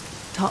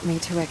taught me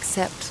to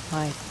accept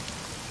my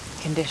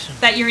condition.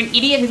 That you're an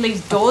idiot who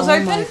leaves doors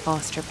open? All my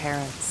foster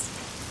parents,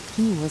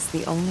 he was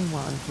the only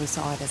one who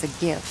saw it as a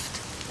gift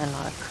and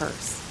not a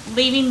curse.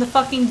 Leaving the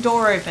fucking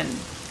door open.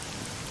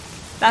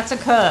 That's a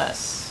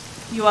curse.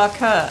 You are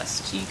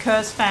cursed. You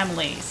curse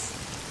families.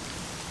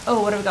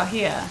 Oh, what have we got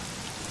here?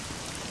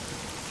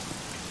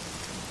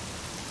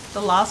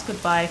 The last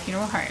goodbye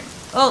funeral home.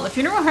 Oh, the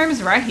funeral home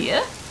is right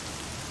here.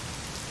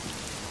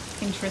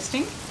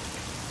 Interesting.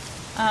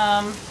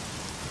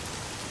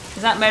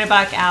 Is that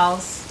motorbike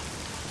owls?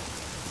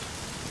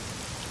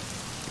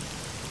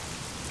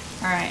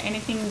 Alright,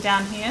 anything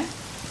down here?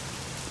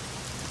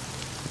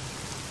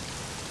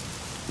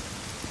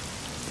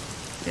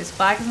 This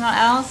bike is not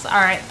ours?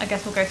 Alright, I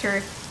guess we'll go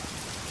through.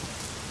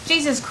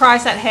 Jesus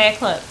Christ, that hair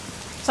clip.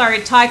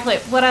 Sorry, tie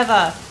clip,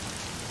 whatever.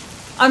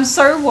 I'm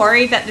so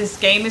worried that this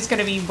game is going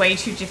to be way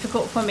too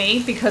difficult for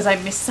me because I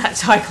missed that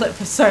tie clip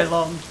for so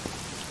long.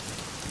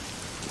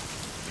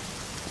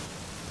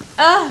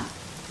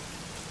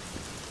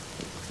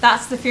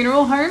 That's the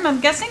funeral home, I'm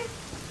guessing?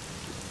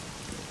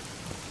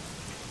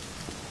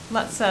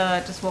 Let's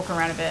just walk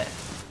around a bit.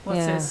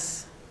 What's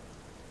this?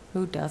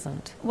 Who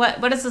doesn't?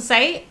 What does it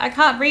say? I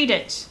can't read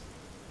it.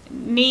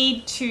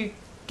 Need to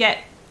get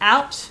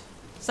out?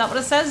 Is that what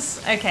it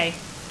says? Okay.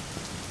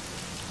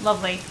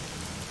 Lovely.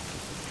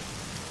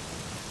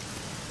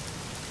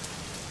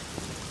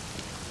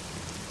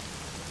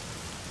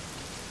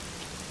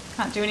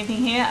 Can't do anything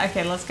here?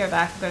 Okay, let's go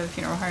back and go to the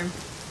funeral home.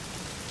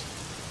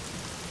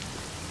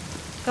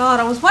 God,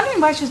 I was wondering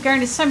why she was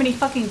going to so many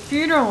fucking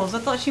funerals. I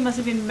thought she must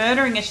have been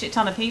murdering a shit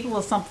ton of people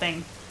or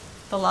something.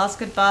 The last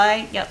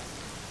goodbye. Yep.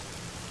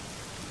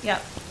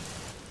 Yep.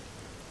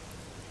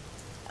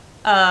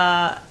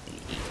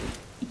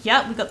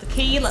 Yep, we got the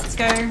key. Let's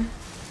go.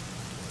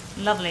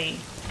 Lovely.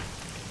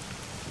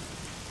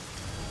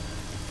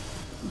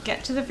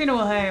 Get to the funeral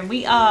home.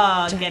 We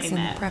are getting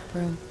there. Prep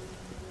room.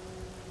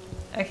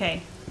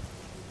 Okay.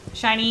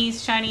 Shinies,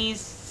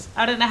 shinies.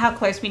 I don't know how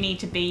close we need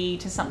to be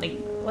to something.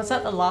 What's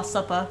that? The Last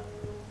Supper.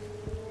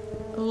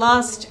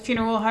 Last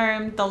funeral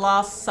home. The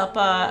Last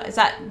Supper. Is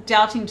that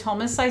Doubting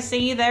Thomas I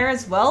see there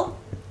as well?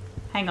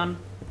 Hang on.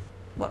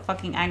 What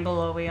fucking angle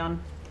are we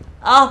on?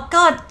 Oh,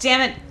 god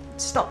damn it.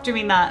 Stop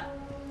doing that.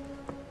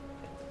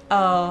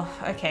 Oh,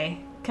 okay.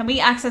 Can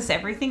we access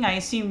everything? I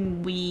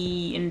assume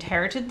we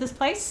inherited this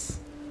place?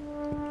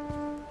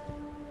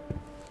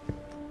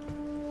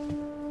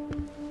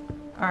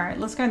 Alright,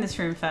 let's go in this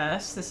room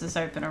first. This is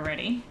open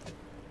already.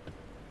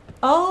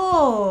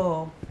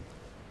 Oh!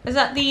 Is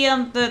that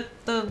the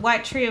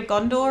White Tree of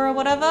Gondor or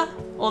whatever?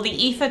 Or the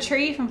Aether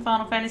Tree from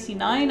Final Fantasy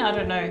IX? I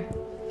don't know.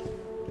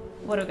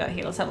 What do we got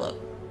here? Let's have a look.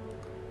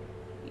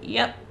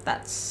 Yep,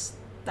 that's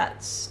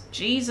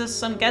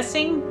Jesus, I'm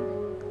guessing.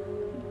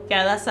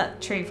 Yeah, that's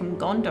that tree from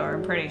Gondor,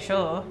 I'm pretty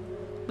sure.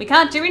 We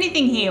can't do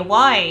anything here.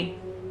 Why?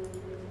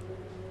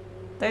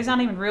 Those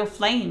aren't even real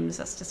flames.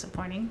 That's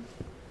disappointing.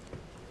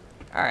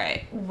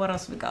 Alright, what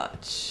else we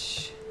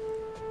got?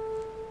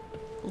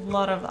 A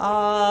lot of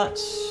art.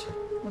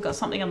 We've got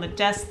something on the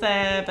desk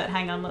there, but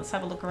hang on, let's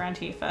have a look around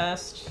here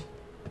first.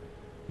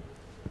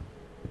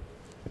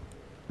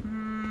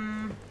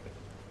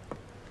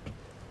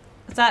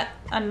 Is that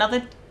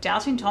another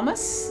Doubting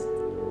Thomas?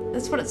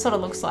 That's what it sort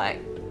of looks like.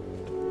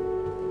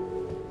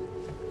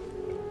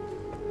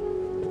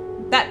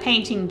 That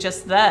painting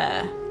just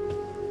there.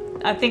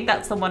 I think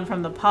that's the one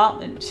from the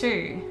apartment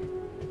too.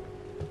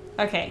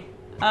 Okay.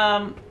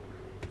 Oh,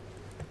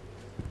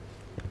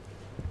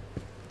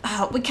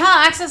 we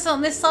can't access it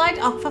on this side?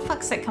 Oh, for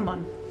fuck's sake, come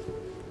on.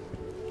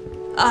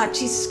 Ah, oh,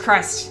 Jesus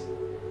Christ.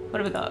 What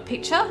have we got? A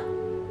picture?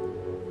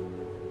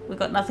 We've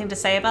got nothing to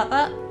say about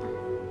that.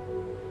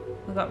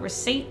 We've got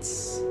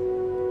receipts.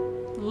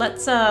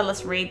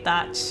 Let's read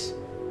that.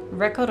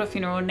 Record of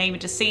funeral, name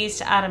of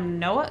deceased, Adam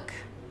Nowak.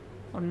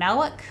 Or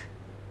Nowak.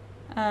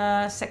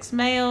 Sex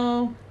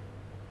male.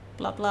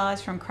 Blah blah,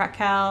 is from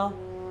Krakow.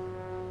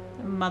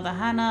 Mother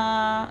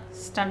Hannah,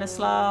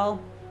 Stanislaw.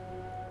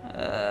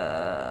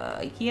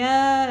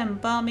 Yeah,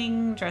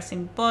 embalming,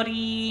 dressing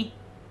body,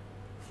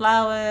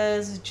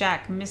 flowers.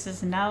 Jack,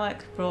 Mrs.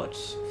 Nowak brought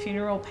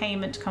funeral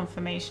payment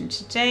confirmation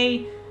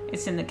today.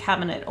 It's in the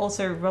cabinet.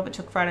 Also, Robert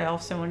took Friday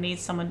off, so we'll need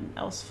someone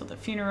else for the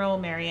funeral.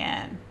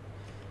 Marianne.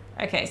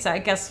 Okay, so I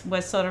guess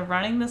we're sort of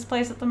running this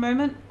place at the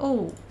moment.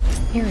 Oh,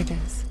 here it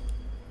is.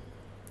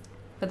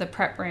 For the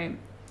prep room.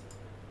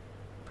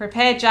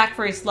 Prepare Jack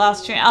for his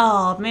last journey.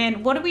 Oh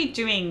man, what are we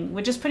doing?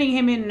 We're just putting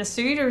him in a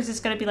suit, or is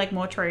this going to be like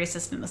mortuary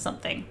assistant or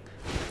something?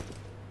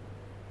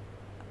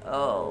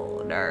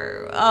 Oh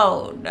no.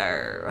 Oh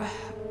no.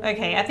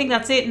 Okay, I think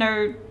that's it.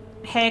 No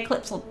hair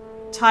clips or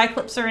tie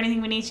clips or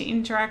anything we need to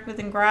interact with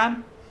and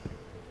grab.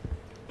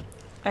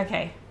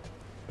 Okay.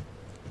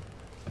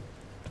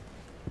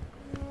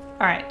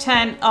 Alright,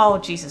 turn. Oh,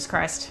 Jesus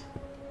Christ.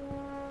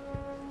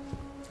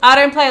 I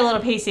don't play a lot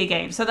of PC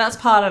games, so that's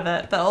part of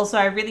it. But also,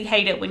 I really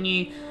hate it when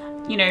you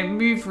know,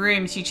 move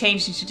rooms, you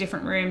change into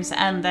different rooms,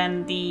 and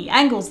then the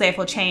angles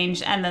therefore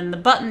change, and then the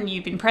button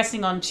you've been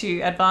pressing on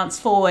to advance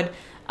forward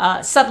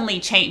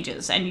suddenly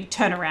changes, and you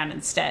turn around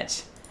instead.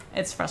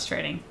 It's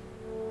frustrating.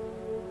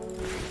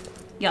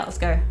 Yeah, let's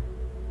go.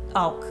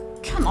 Oh,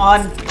 come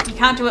on. You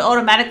can't do it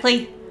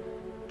automatically.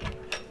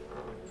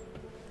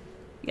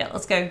 Yeah,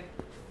 let's go.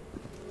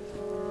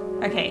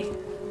 Okay.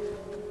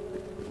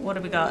 What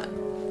do we got?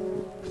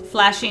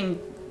 Flashing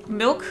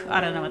milk?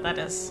 I don't know what that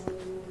is.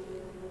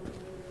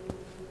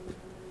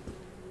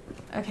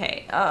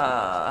 Okay,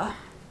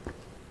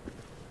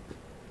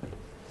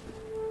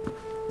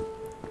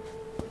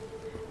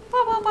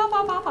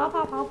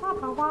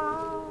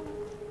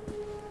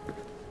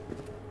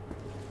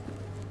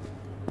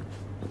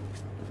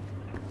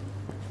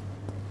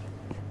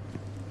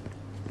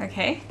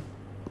 okay.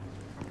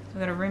 We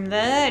got a room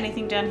there.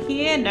 Anything down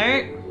here?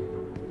 No.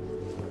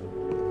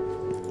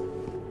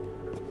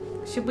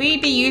 Should we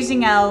be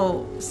using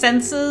our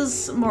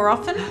sensors more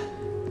often?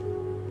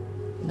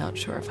 Not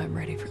sure if I'm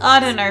ready for this. I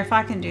don't know if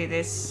I can do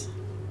this.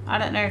 I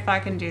don't know if I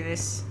can do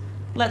this.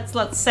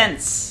 Let's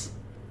sense.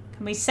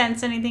 Can we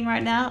sense anything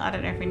right now? I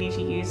don't know if we need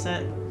to use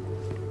it.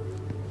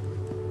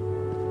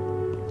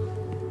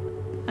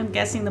 I'm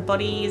guessing the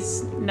body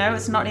is... No,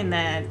 it's not in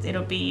there.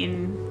 It'll be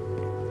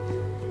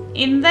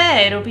in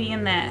there. It'll be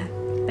in there.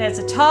 There's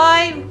a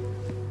tie.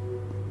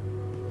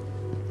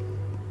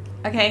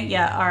 Okay,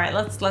 yeah, alright,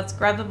 let's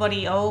grab the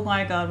body. Oh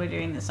my god, we're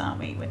doing this,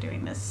 aren't we? We're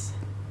doing this.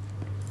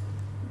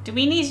 Do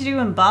we need to do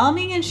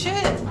embalming and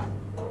shit?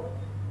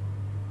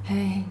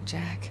 Hey,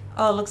 Jack.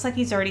 Oh, looks like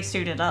he's already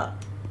suited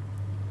up.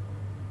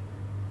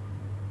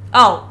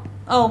 Oh.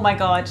 Oh my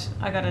god.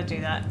 I gotta do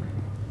that.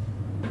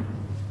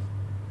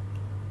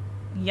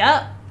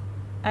 Yup.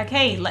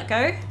 Okay, let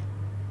go.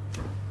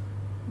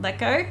 Let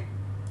go.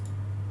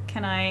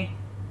 Can I...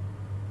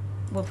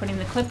 We're putting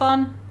the clip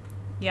on.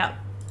 Yep.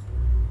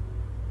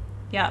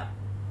 Yep.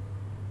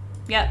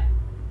 Yep.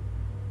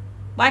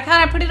 Why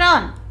can't I put it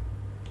on?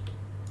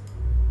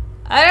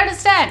 I don't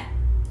understand.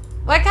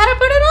 Why can't I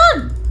put it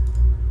on?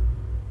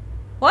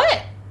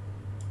 What?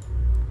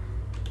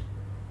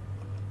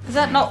 Is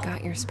that not...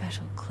 Got your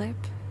special clip?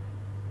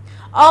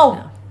 Oh.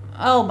 No.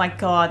 Oh my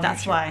god,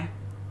 that's why.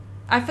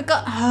 I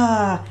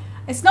forgot.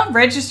 It's not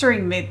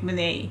registering with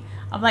me.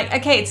 I'm like,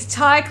 okay, it's a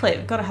tie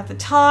clip. Gotta have the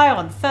tie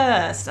on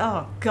first.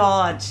 Oh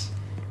god.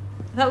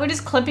 I thought we're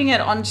just clipping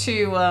it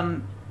onto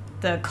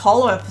the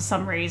collar for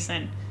some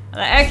reason. I'm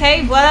like,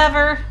 okay,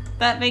 whatever.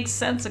 That makes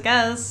sense, I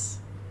guess.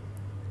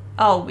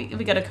 Oh, we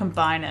gotta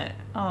combine it.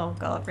 Oh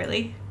god,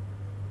 really?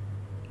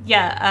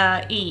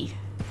 Yeah, E.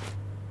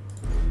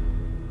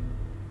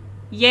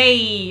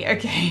 Yay,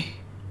 okay.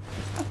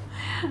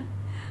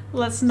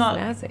 Let's not...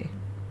 Snazzy.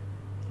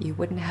 You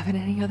wouldn't have it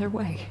any other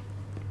way.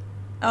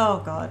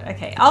 Oh god,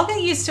 okay. I'll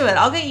get used to it.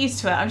 I'll get used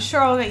to it. I'm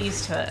sure I'll get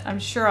used to it. I'm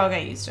sure I'll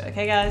get used to it.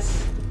 Okay,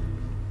 guys?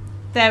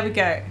 There we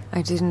go.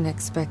 I didn't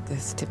expect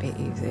this to be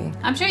easy.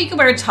 I'm sure you could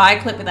wear a tie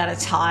clip without a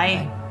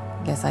tie.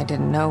 I guess I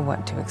didn't know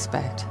what to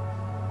expect.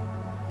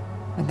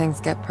 When things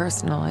get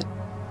personal, it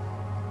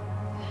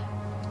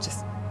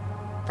just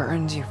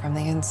burns you from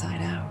the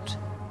inside out.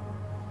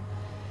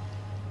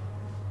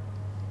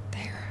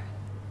 There.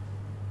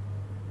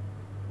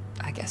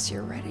 I guess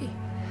you're ready.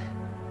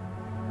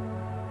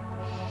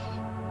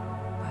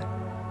 But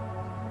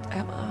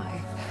am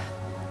I?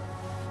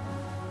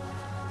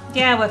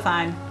 Yeah, we're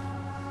fine.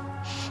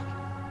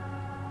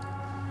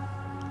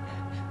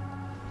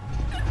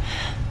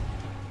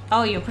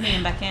 Oh, you're putting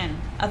him back in.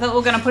 I thought we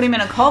were going to put him in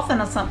a coffin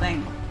or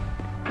something.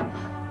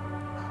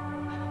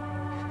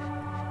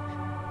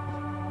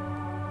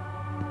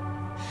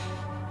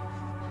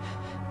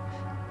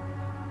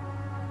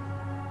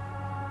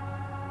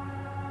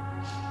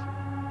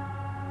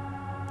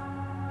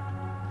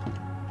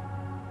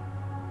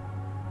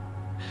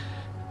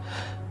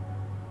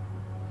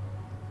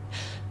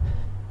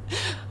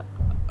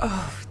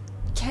 Oh,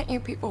 can't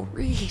you people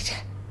read?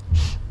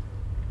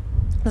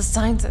 The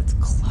sign says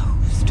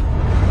closed.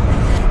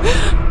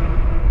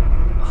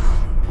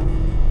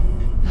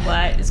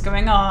 What is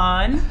going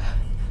on?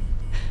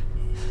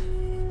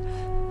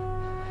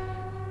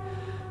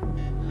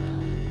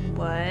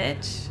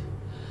 What?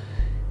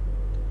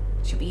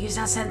 Should we use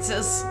our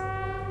sensors?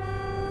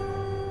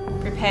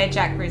 Prepare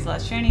Jack for his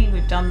last journey.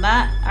 We've done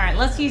that. Alright,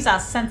 let's use our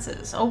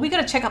sensors. Oh, we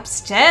gotta check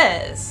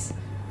upstairs.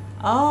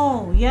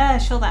 Oh, yeah,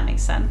 sure, that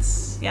makes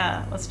sense.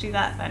 Yeah, let's do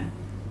that then.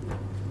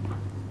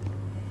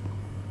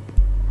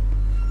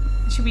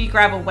 Should we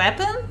grab a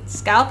weapon?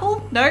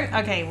 Scalpel? No?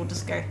 Okay, we'll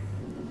just go.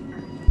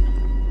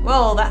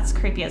 Whoa, that's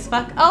creepy as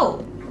fuck.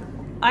 Oh,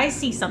 I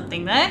see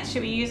something there.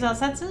 Should we use our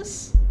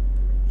senses?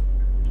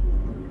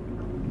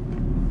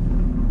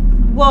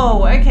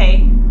 Whoa,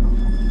 okay.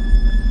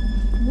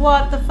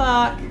 What the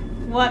fuck?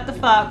 What the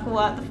fuck?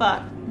 What the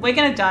fuck? We're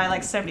gonna die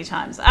like 70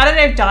 times. I don't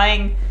know if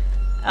dying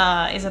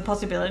is a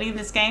possibility in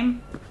this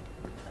game.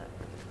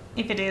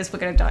 If it is, we're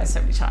gonna die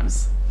 70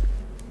 times.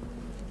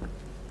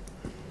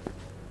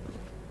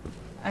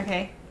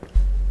 Okay.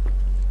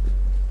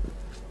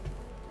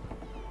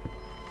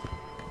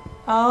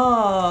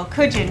 Oh,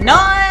 could you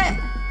not?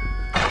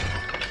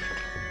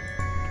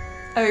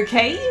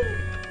 Okay.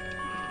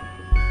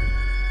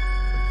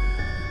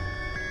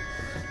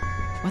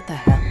 What the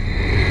hell?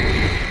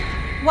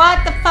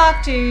 What the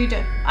fuck, dude?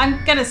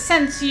 I'm gonna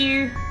sense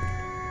you.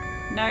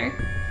 No.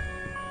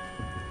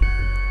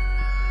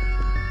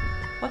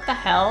 What the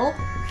hell?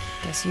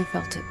 Guess you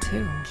felt it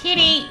too.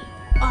 Kitty!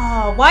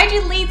 Oh, why'd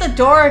you leave the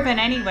door open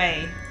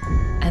anyway?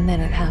 And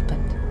then it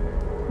happened.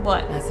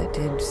 What? As it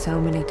did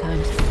so many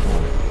times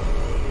before.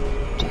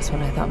 Just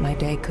when I thought my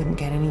day couldn't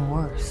get any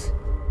worse.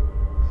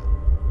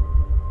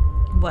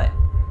 What?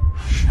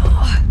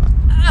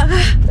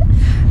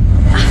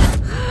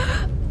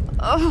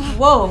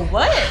 Whoa,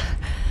 what?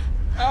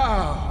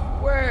 Oh,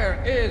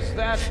 where is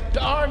that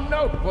darn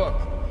notebook?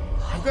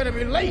 I'm gonna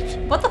be late.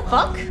 What the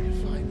fuck?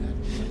 Find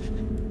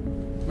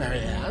that.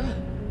 Marianne?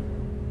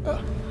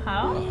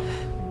 How?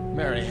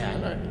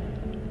 Marianne,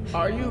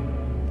 are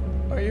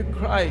you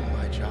crying,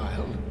 my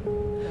child?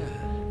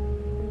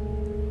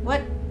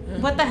 What?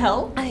 What the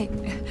hell?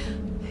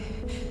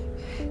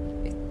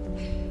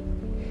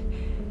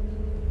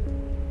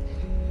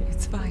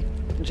 It's fine,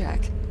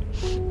 Jack.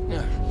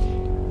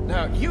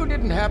 Now, you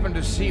didn't happen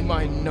to see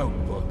my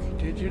notebook,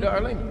 did you,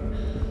 darling?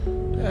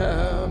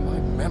 My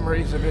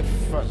memory's a bit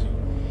fuzzy.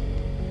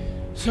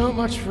 So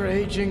much for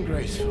aging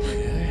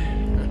gracefully, eh?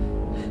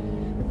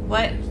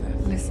 What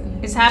Listen,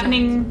 is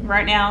happening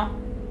right now?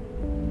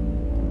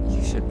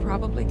 You should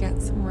probably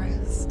get some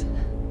rest.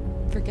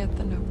 Forget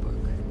the notebook.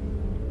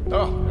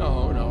 Oh,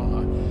 no.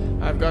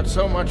 I've got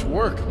so much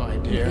work, my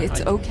dear.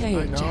 It's okay,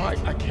 I know, Jack.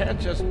 I can't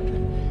just...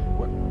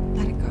 What?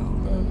 Let it go.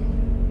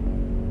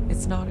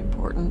 It's not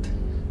important.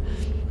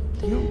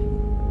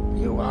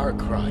 You are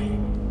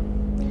crying.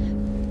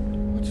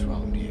 What's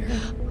wrong, dear?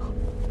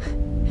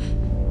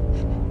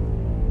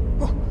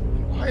 Oh,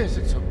 why is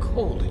it so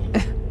cold in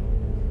here?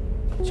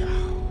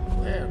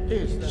 Where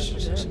is that?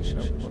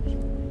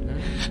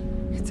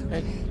 It's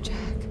okay,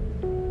 Jack.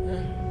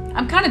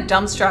 I'm kind of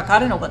dumbstruck. I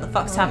don't know what the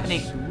fuck's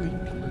happening. Sweet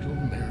little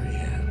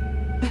Marianne.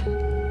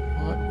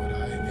 What would I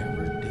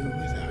ever do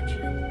without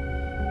you?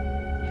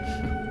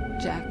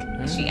 Jack.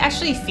 Is she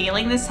actually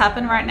feeling this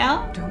happen right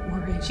now? Don't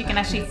worry. She can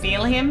actually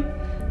feel him?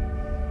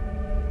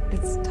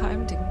 It's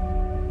time to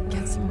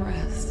get some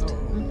rest. Oh,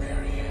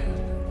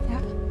 Marianne.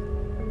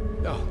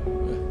 Yeah? Oh,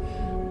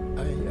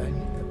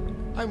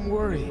 I'm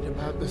worried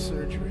about the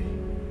surgery.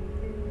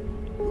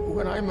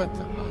 When I'm at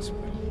the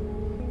hospital,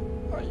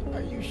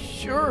 are you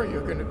sure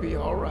you're going to be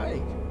all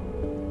right?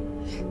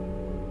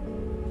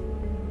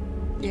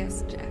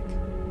 Yes, Jack.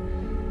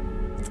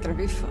 It's gonna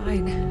be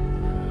fine.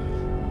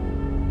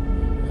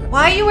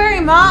 Why are you wearing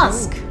a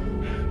mask?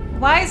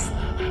 Why is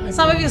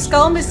some of your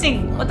skull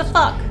missing? What the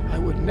fuck? I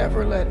would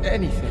never let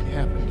anything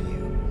happen to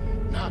you.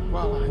 Not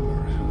while I'm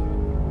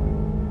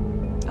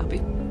around. I'll be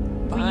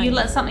fine. Will you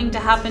let something to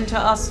happen to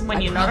us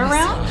when you're not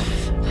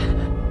promise. around?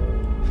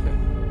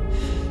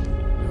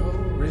 No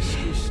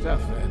risky stuff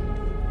then.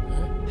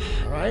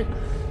 Huh? All right?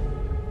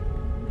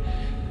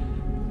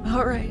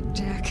 All right,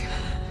 Jack.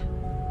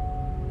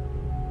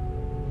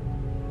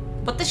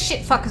 What the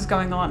shit fuck is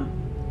going on?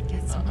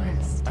 Get some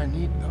rest. I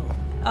need though.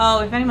 Oh,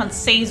 if anyone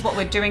sees what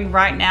we're doing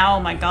right now, oh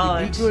my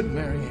god. Be good,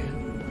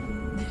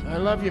 Marianne. I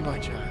love you, my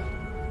child.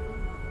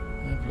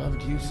 I've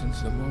loved you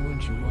since the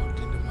moment you walked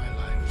into my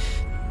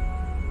life.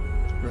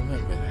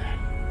 Remember that.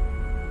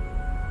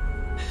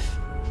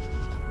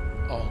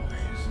 Always.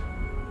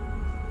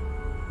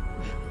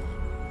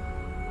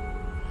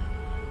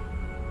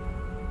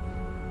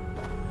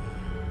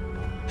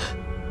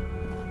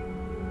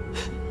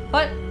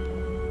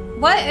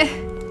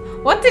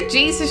 What the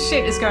Jesus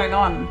shit is going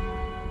on?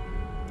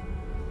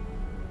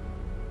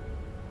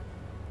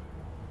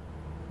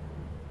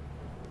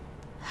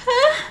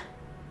 Huh?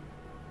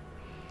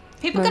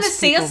 People gonna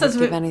see us as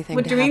we're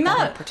doing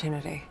that?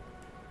 Opportunity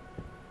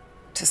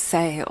to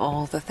say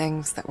all the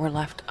things that were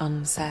left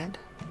unsaid,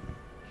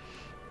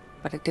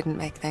 but it didn't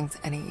make things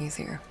any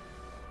easier.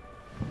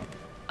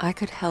 I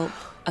could help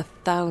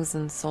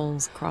 1,000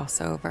 souls cross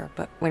over,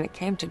 but when it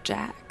came to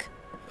Jack,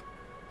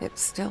 it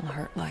still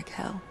hurt like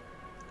hell.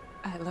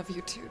 I love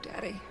you too,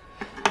 Daddy.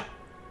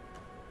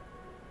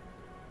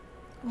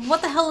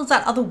 What the hell is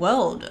that other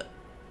world?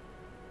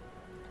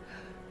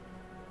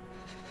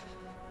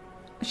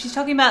 She's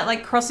talking about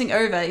like crossing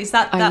over. Is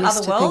that that other world? I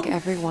used to think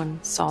everyone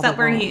saw is that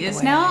where he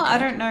is now? I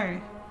don't know.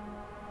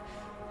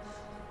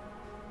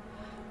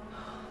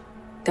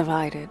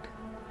 Divided.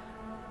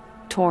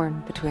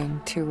 Torn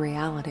between two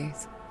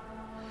realities.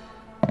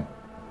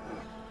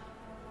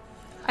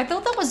 I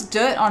thought that was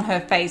dirt on her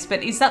face,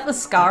 but is that the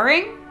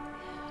scarring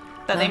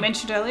that they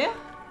mentioned earlier?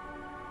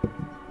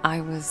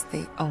 I was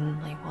the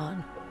only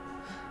one.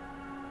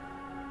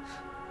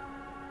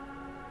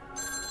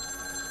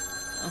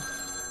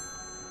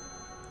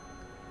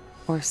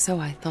 Or so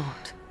I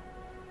thought.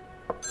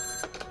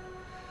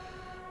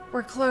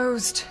 We're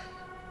closed.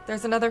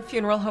 There's another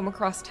funeral home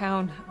across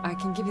town. I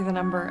can give you the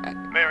number.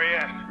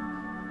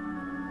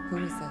 Marianne. Who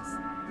is this?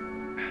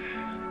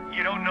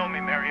 You don't know me,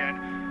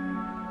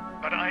 Marianne,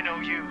 but I know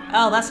you.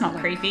 Oh, that's not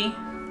creepy.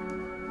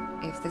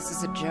 If this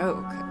is a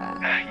joke...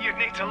 You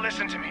need to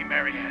listen to me,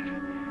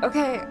 Marianne.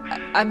 Okay,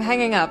 I'm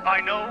hanging up. I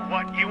know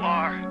what you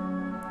are.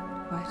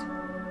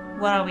 What?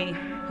 What are we?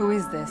 Who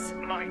is this?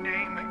 My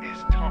name is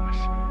Thomas.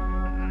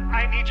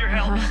 I need your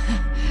help.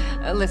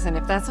 Listen,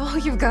 if that's all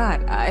you've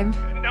got, I'm...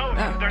 No,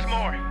 there's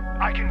more.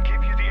 I can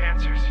give you the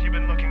answers you've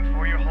been looking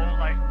for your whole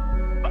life.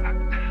 But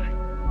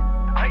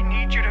I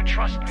need you to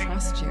trust me.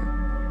 Trust you?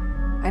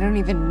 I don't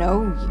even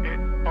know you. It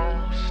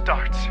all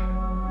starts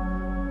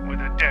with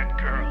a dead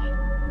girl.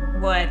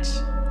 What?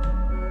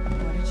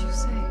 What did you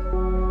say?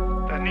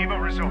 The Nemo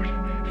Resort.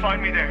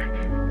 Find me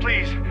there.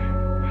 Please.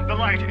 The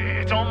light,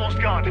 it's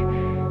almost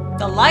gone.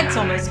 The light's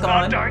almost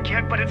gone. It's not dark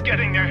yet, but it's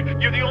getting there.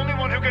 You're the only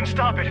one who can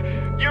stop it.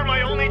 You're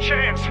my only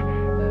chance.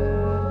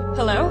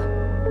 Hello?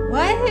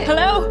 What?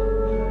 Hello?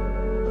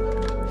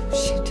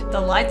 Shit.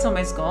 The light's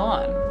almost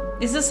gone.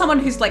 Is this someone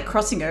who's like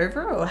crossing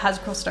over or has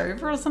crossed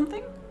over or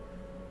something?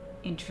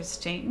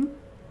 Interesting.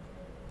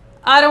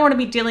 I don't want to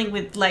be dealing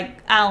with like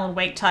Alan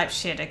Wake type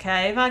shit,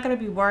 okay? If I gotta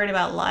be worried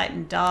about light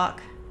and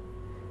dark.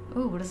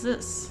 Ooh, what is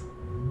this?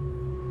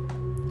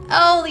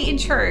 Oh, the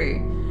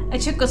intro.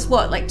 It took us,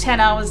 what, like 10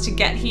 hours to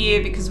get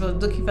here because we were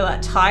looking for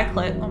that tie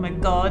clip. Oh my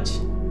god.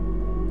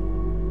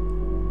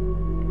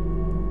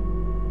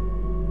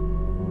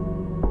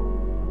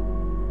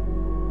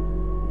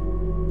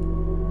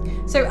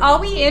 So are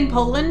we in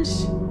Poland?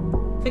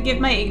 Forgive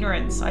my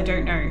ignorance, I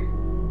don't know.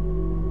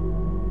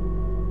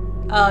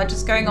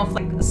 Just going off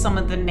like some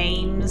of the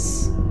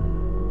names.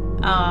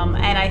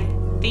 And I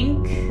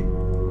think...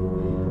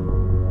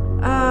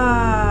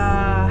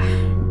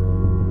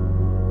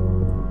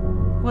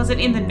 was it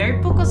in the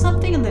notebook or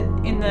something? In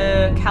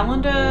the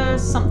calendar?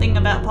 Something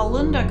about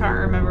Poland? I can't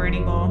remember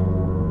anymore.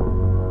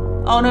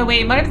 Oh no,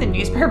 wait, it might have been the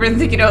newspaper I'm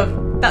thinking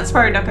of. That's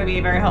probably not going to be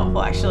very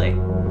helpful, actually.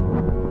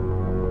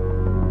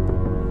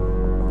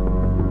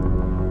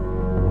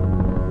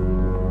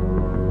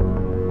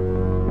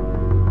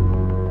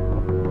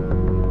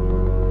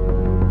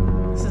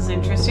 This is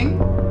interesting.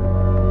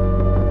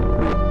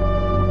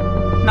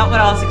 Not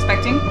what I was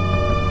expecting.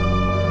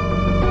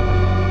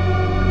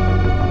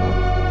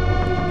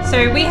 So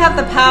we have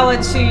the power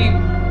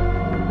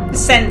to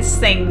sense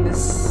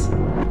things.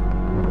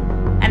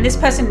 And this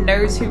person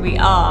knows who we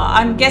are.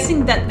 I'm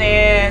guessing that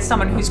they're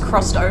someone who's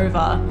crossed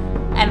over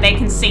and they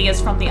can see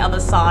us from the other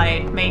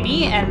side,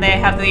 maybe, and they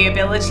have the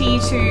ability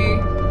to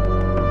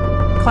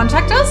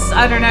contact us?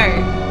 I don't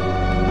know.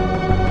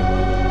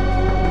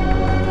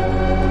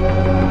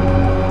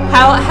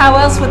 How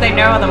else would they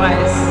know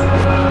otherwise?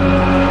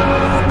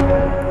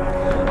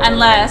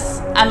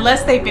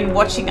 Unless they've been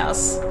watching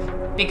us.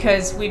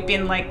 Because we've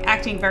been like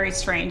acting very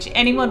strange.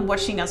 Anyone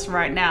watching us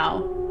right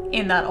now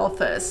in that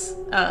office,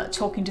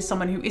 talking to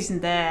someone who isn't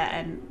there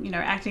and, you know,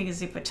 acting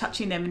as if we're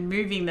touching them and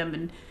moving them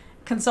and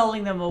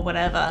consoling them or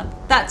whatever,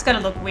 that's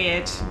gonna look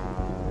weird.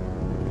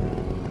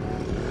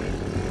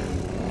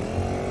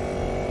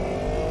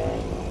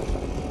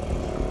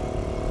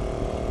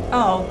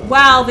 Oh,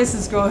 wow, this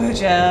is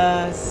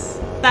gorgeous.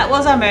 That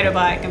was our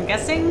motorbike, I'm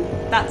guessing.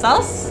 That's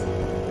us?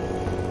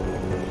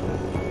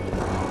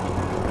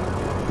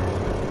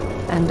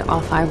 And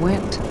off I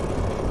went,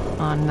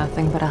 on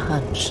nothing but a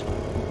hunch.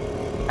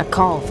 A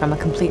call from a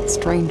complete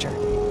stranger.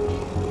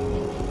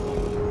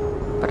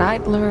 But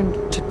I'd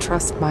learned to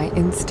trust my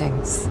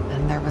instincts,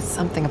 and there was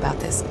something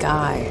about this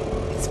guy,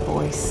 his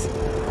voice.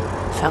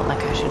 Felt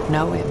like I should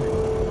know him.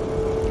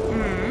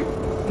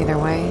 Either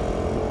way,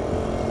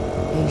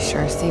 he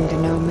sure seemed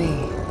to know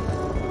me.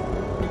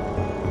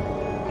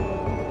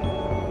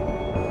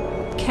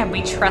 Can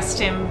we trust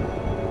him?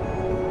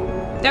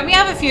 Don't we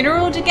have a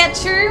funeral to get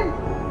to?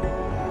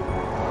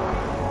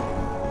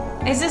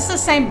 Is this the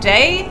same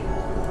day?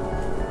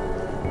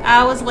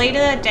 Hours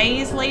later?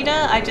 Days later?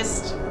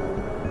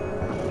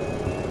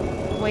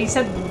 Well, you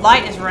said the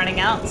light is running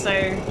out, so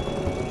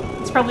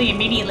it's probably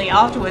immediately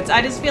afterwards.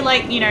 I just feel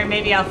like, you know,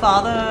 maybe our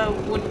father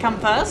would come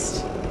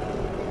first.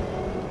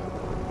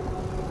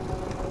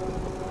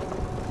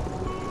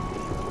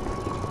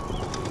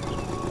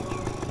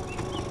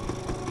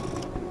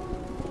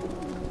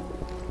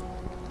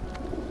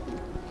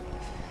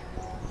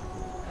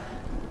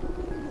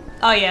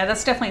 Oh yeah,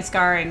 that's definitely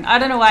scarring. I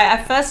don't know why.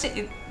 At first,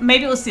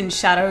 maybe it was in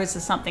shadows or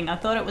something. I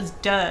thought it was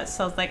dirt,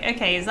 so I was like,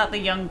 okay, is that the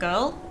young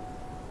girl?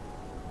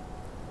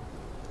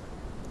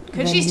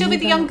 Could she still be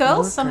the young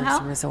girl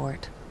somehow?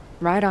 Resort.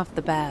 Right off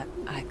the bat,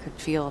 I could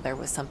feel there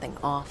was something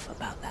off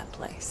about that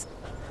place.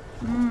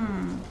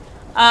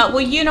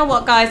 Well, you know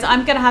what, guys?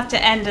 I'm going to have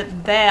to end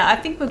it there. I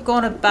think we've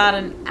gone about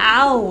an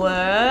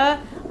hour.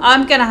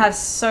 I'm going to have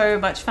so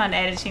much fun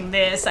editing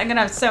this. I'm going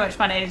to have so much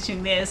fun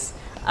editing this.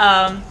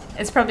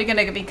 It's probably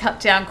going to be cut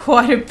down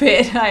quite a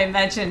bit, I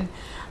imagine.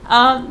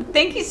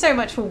 Thank you so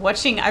much for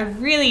watching. I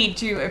really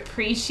do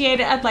appreciate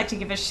it. I'd like to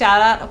give a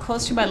shout out, of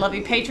course, to my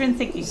lovely patrons.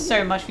 Thank you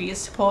so much for your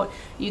support.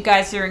 You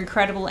guys are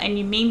incredible and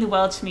you mean the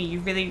world to me. You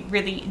really,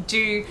 really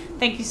do.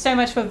 Thank you so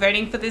much for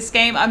voting for this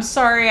game. I'm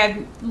sorry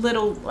I'm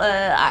little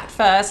at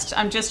first.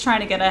 I'm just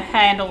trying to get a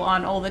handle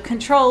on all the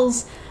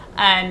controls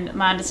and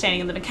my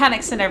understanding of the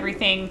mechanics and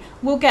everything.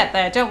 We'll get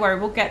there. Don't worry,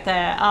 we'll get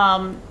there.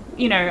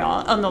 You know,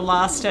 on the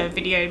last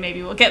video,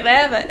 maybe we'll get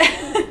there, but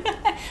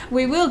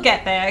we will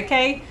get there,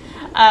 okay?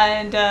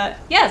 And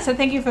yeah, so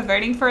thank you for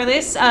voting for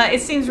this.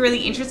 It seems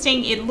really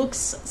interesting. It looks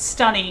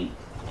stunning.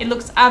 It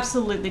looks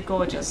absolutely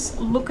gorgeous.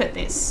 Look at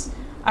this.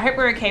 I hope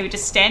we're okay with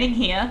just standing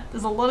here.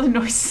 There's a lot of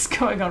noises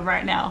going on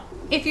right now.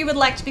 If you would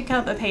like to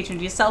become a patron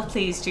yourself,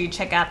 please do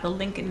check out the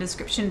link in the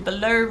description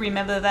below.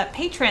 Remember that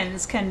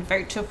patrons can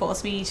vote to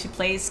force me to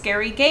play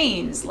scary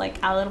games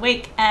like Alan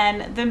Wake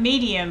and The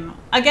Medium.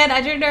 Again, I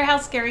don't know how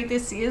scary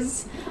this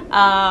is.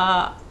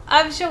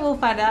 I'm sure we'll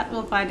find out.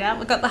 We'll find out.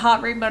 We've got the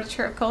heart rate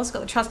monitor, of course. Got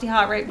the trusty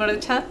heart rate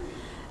monitor.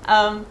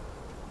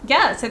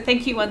 Yeah, so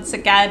thank you once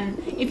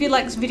again. If you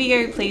like this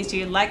video, please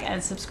do like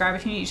and subscribe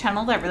if you're new to the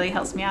channel. That really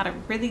helps me out. It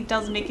really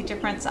does make a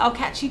difference. I'll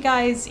catch you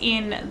guys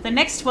in the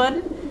next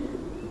one.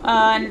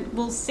 And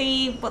we'll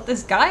see what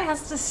this guy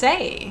has to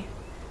say.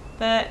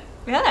 But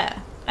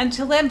yeah,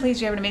 until then, please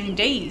do have an amazing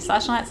day,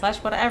 /night,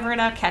 /whatever, and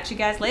I'll catch you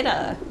guys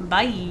later.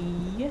 Bye.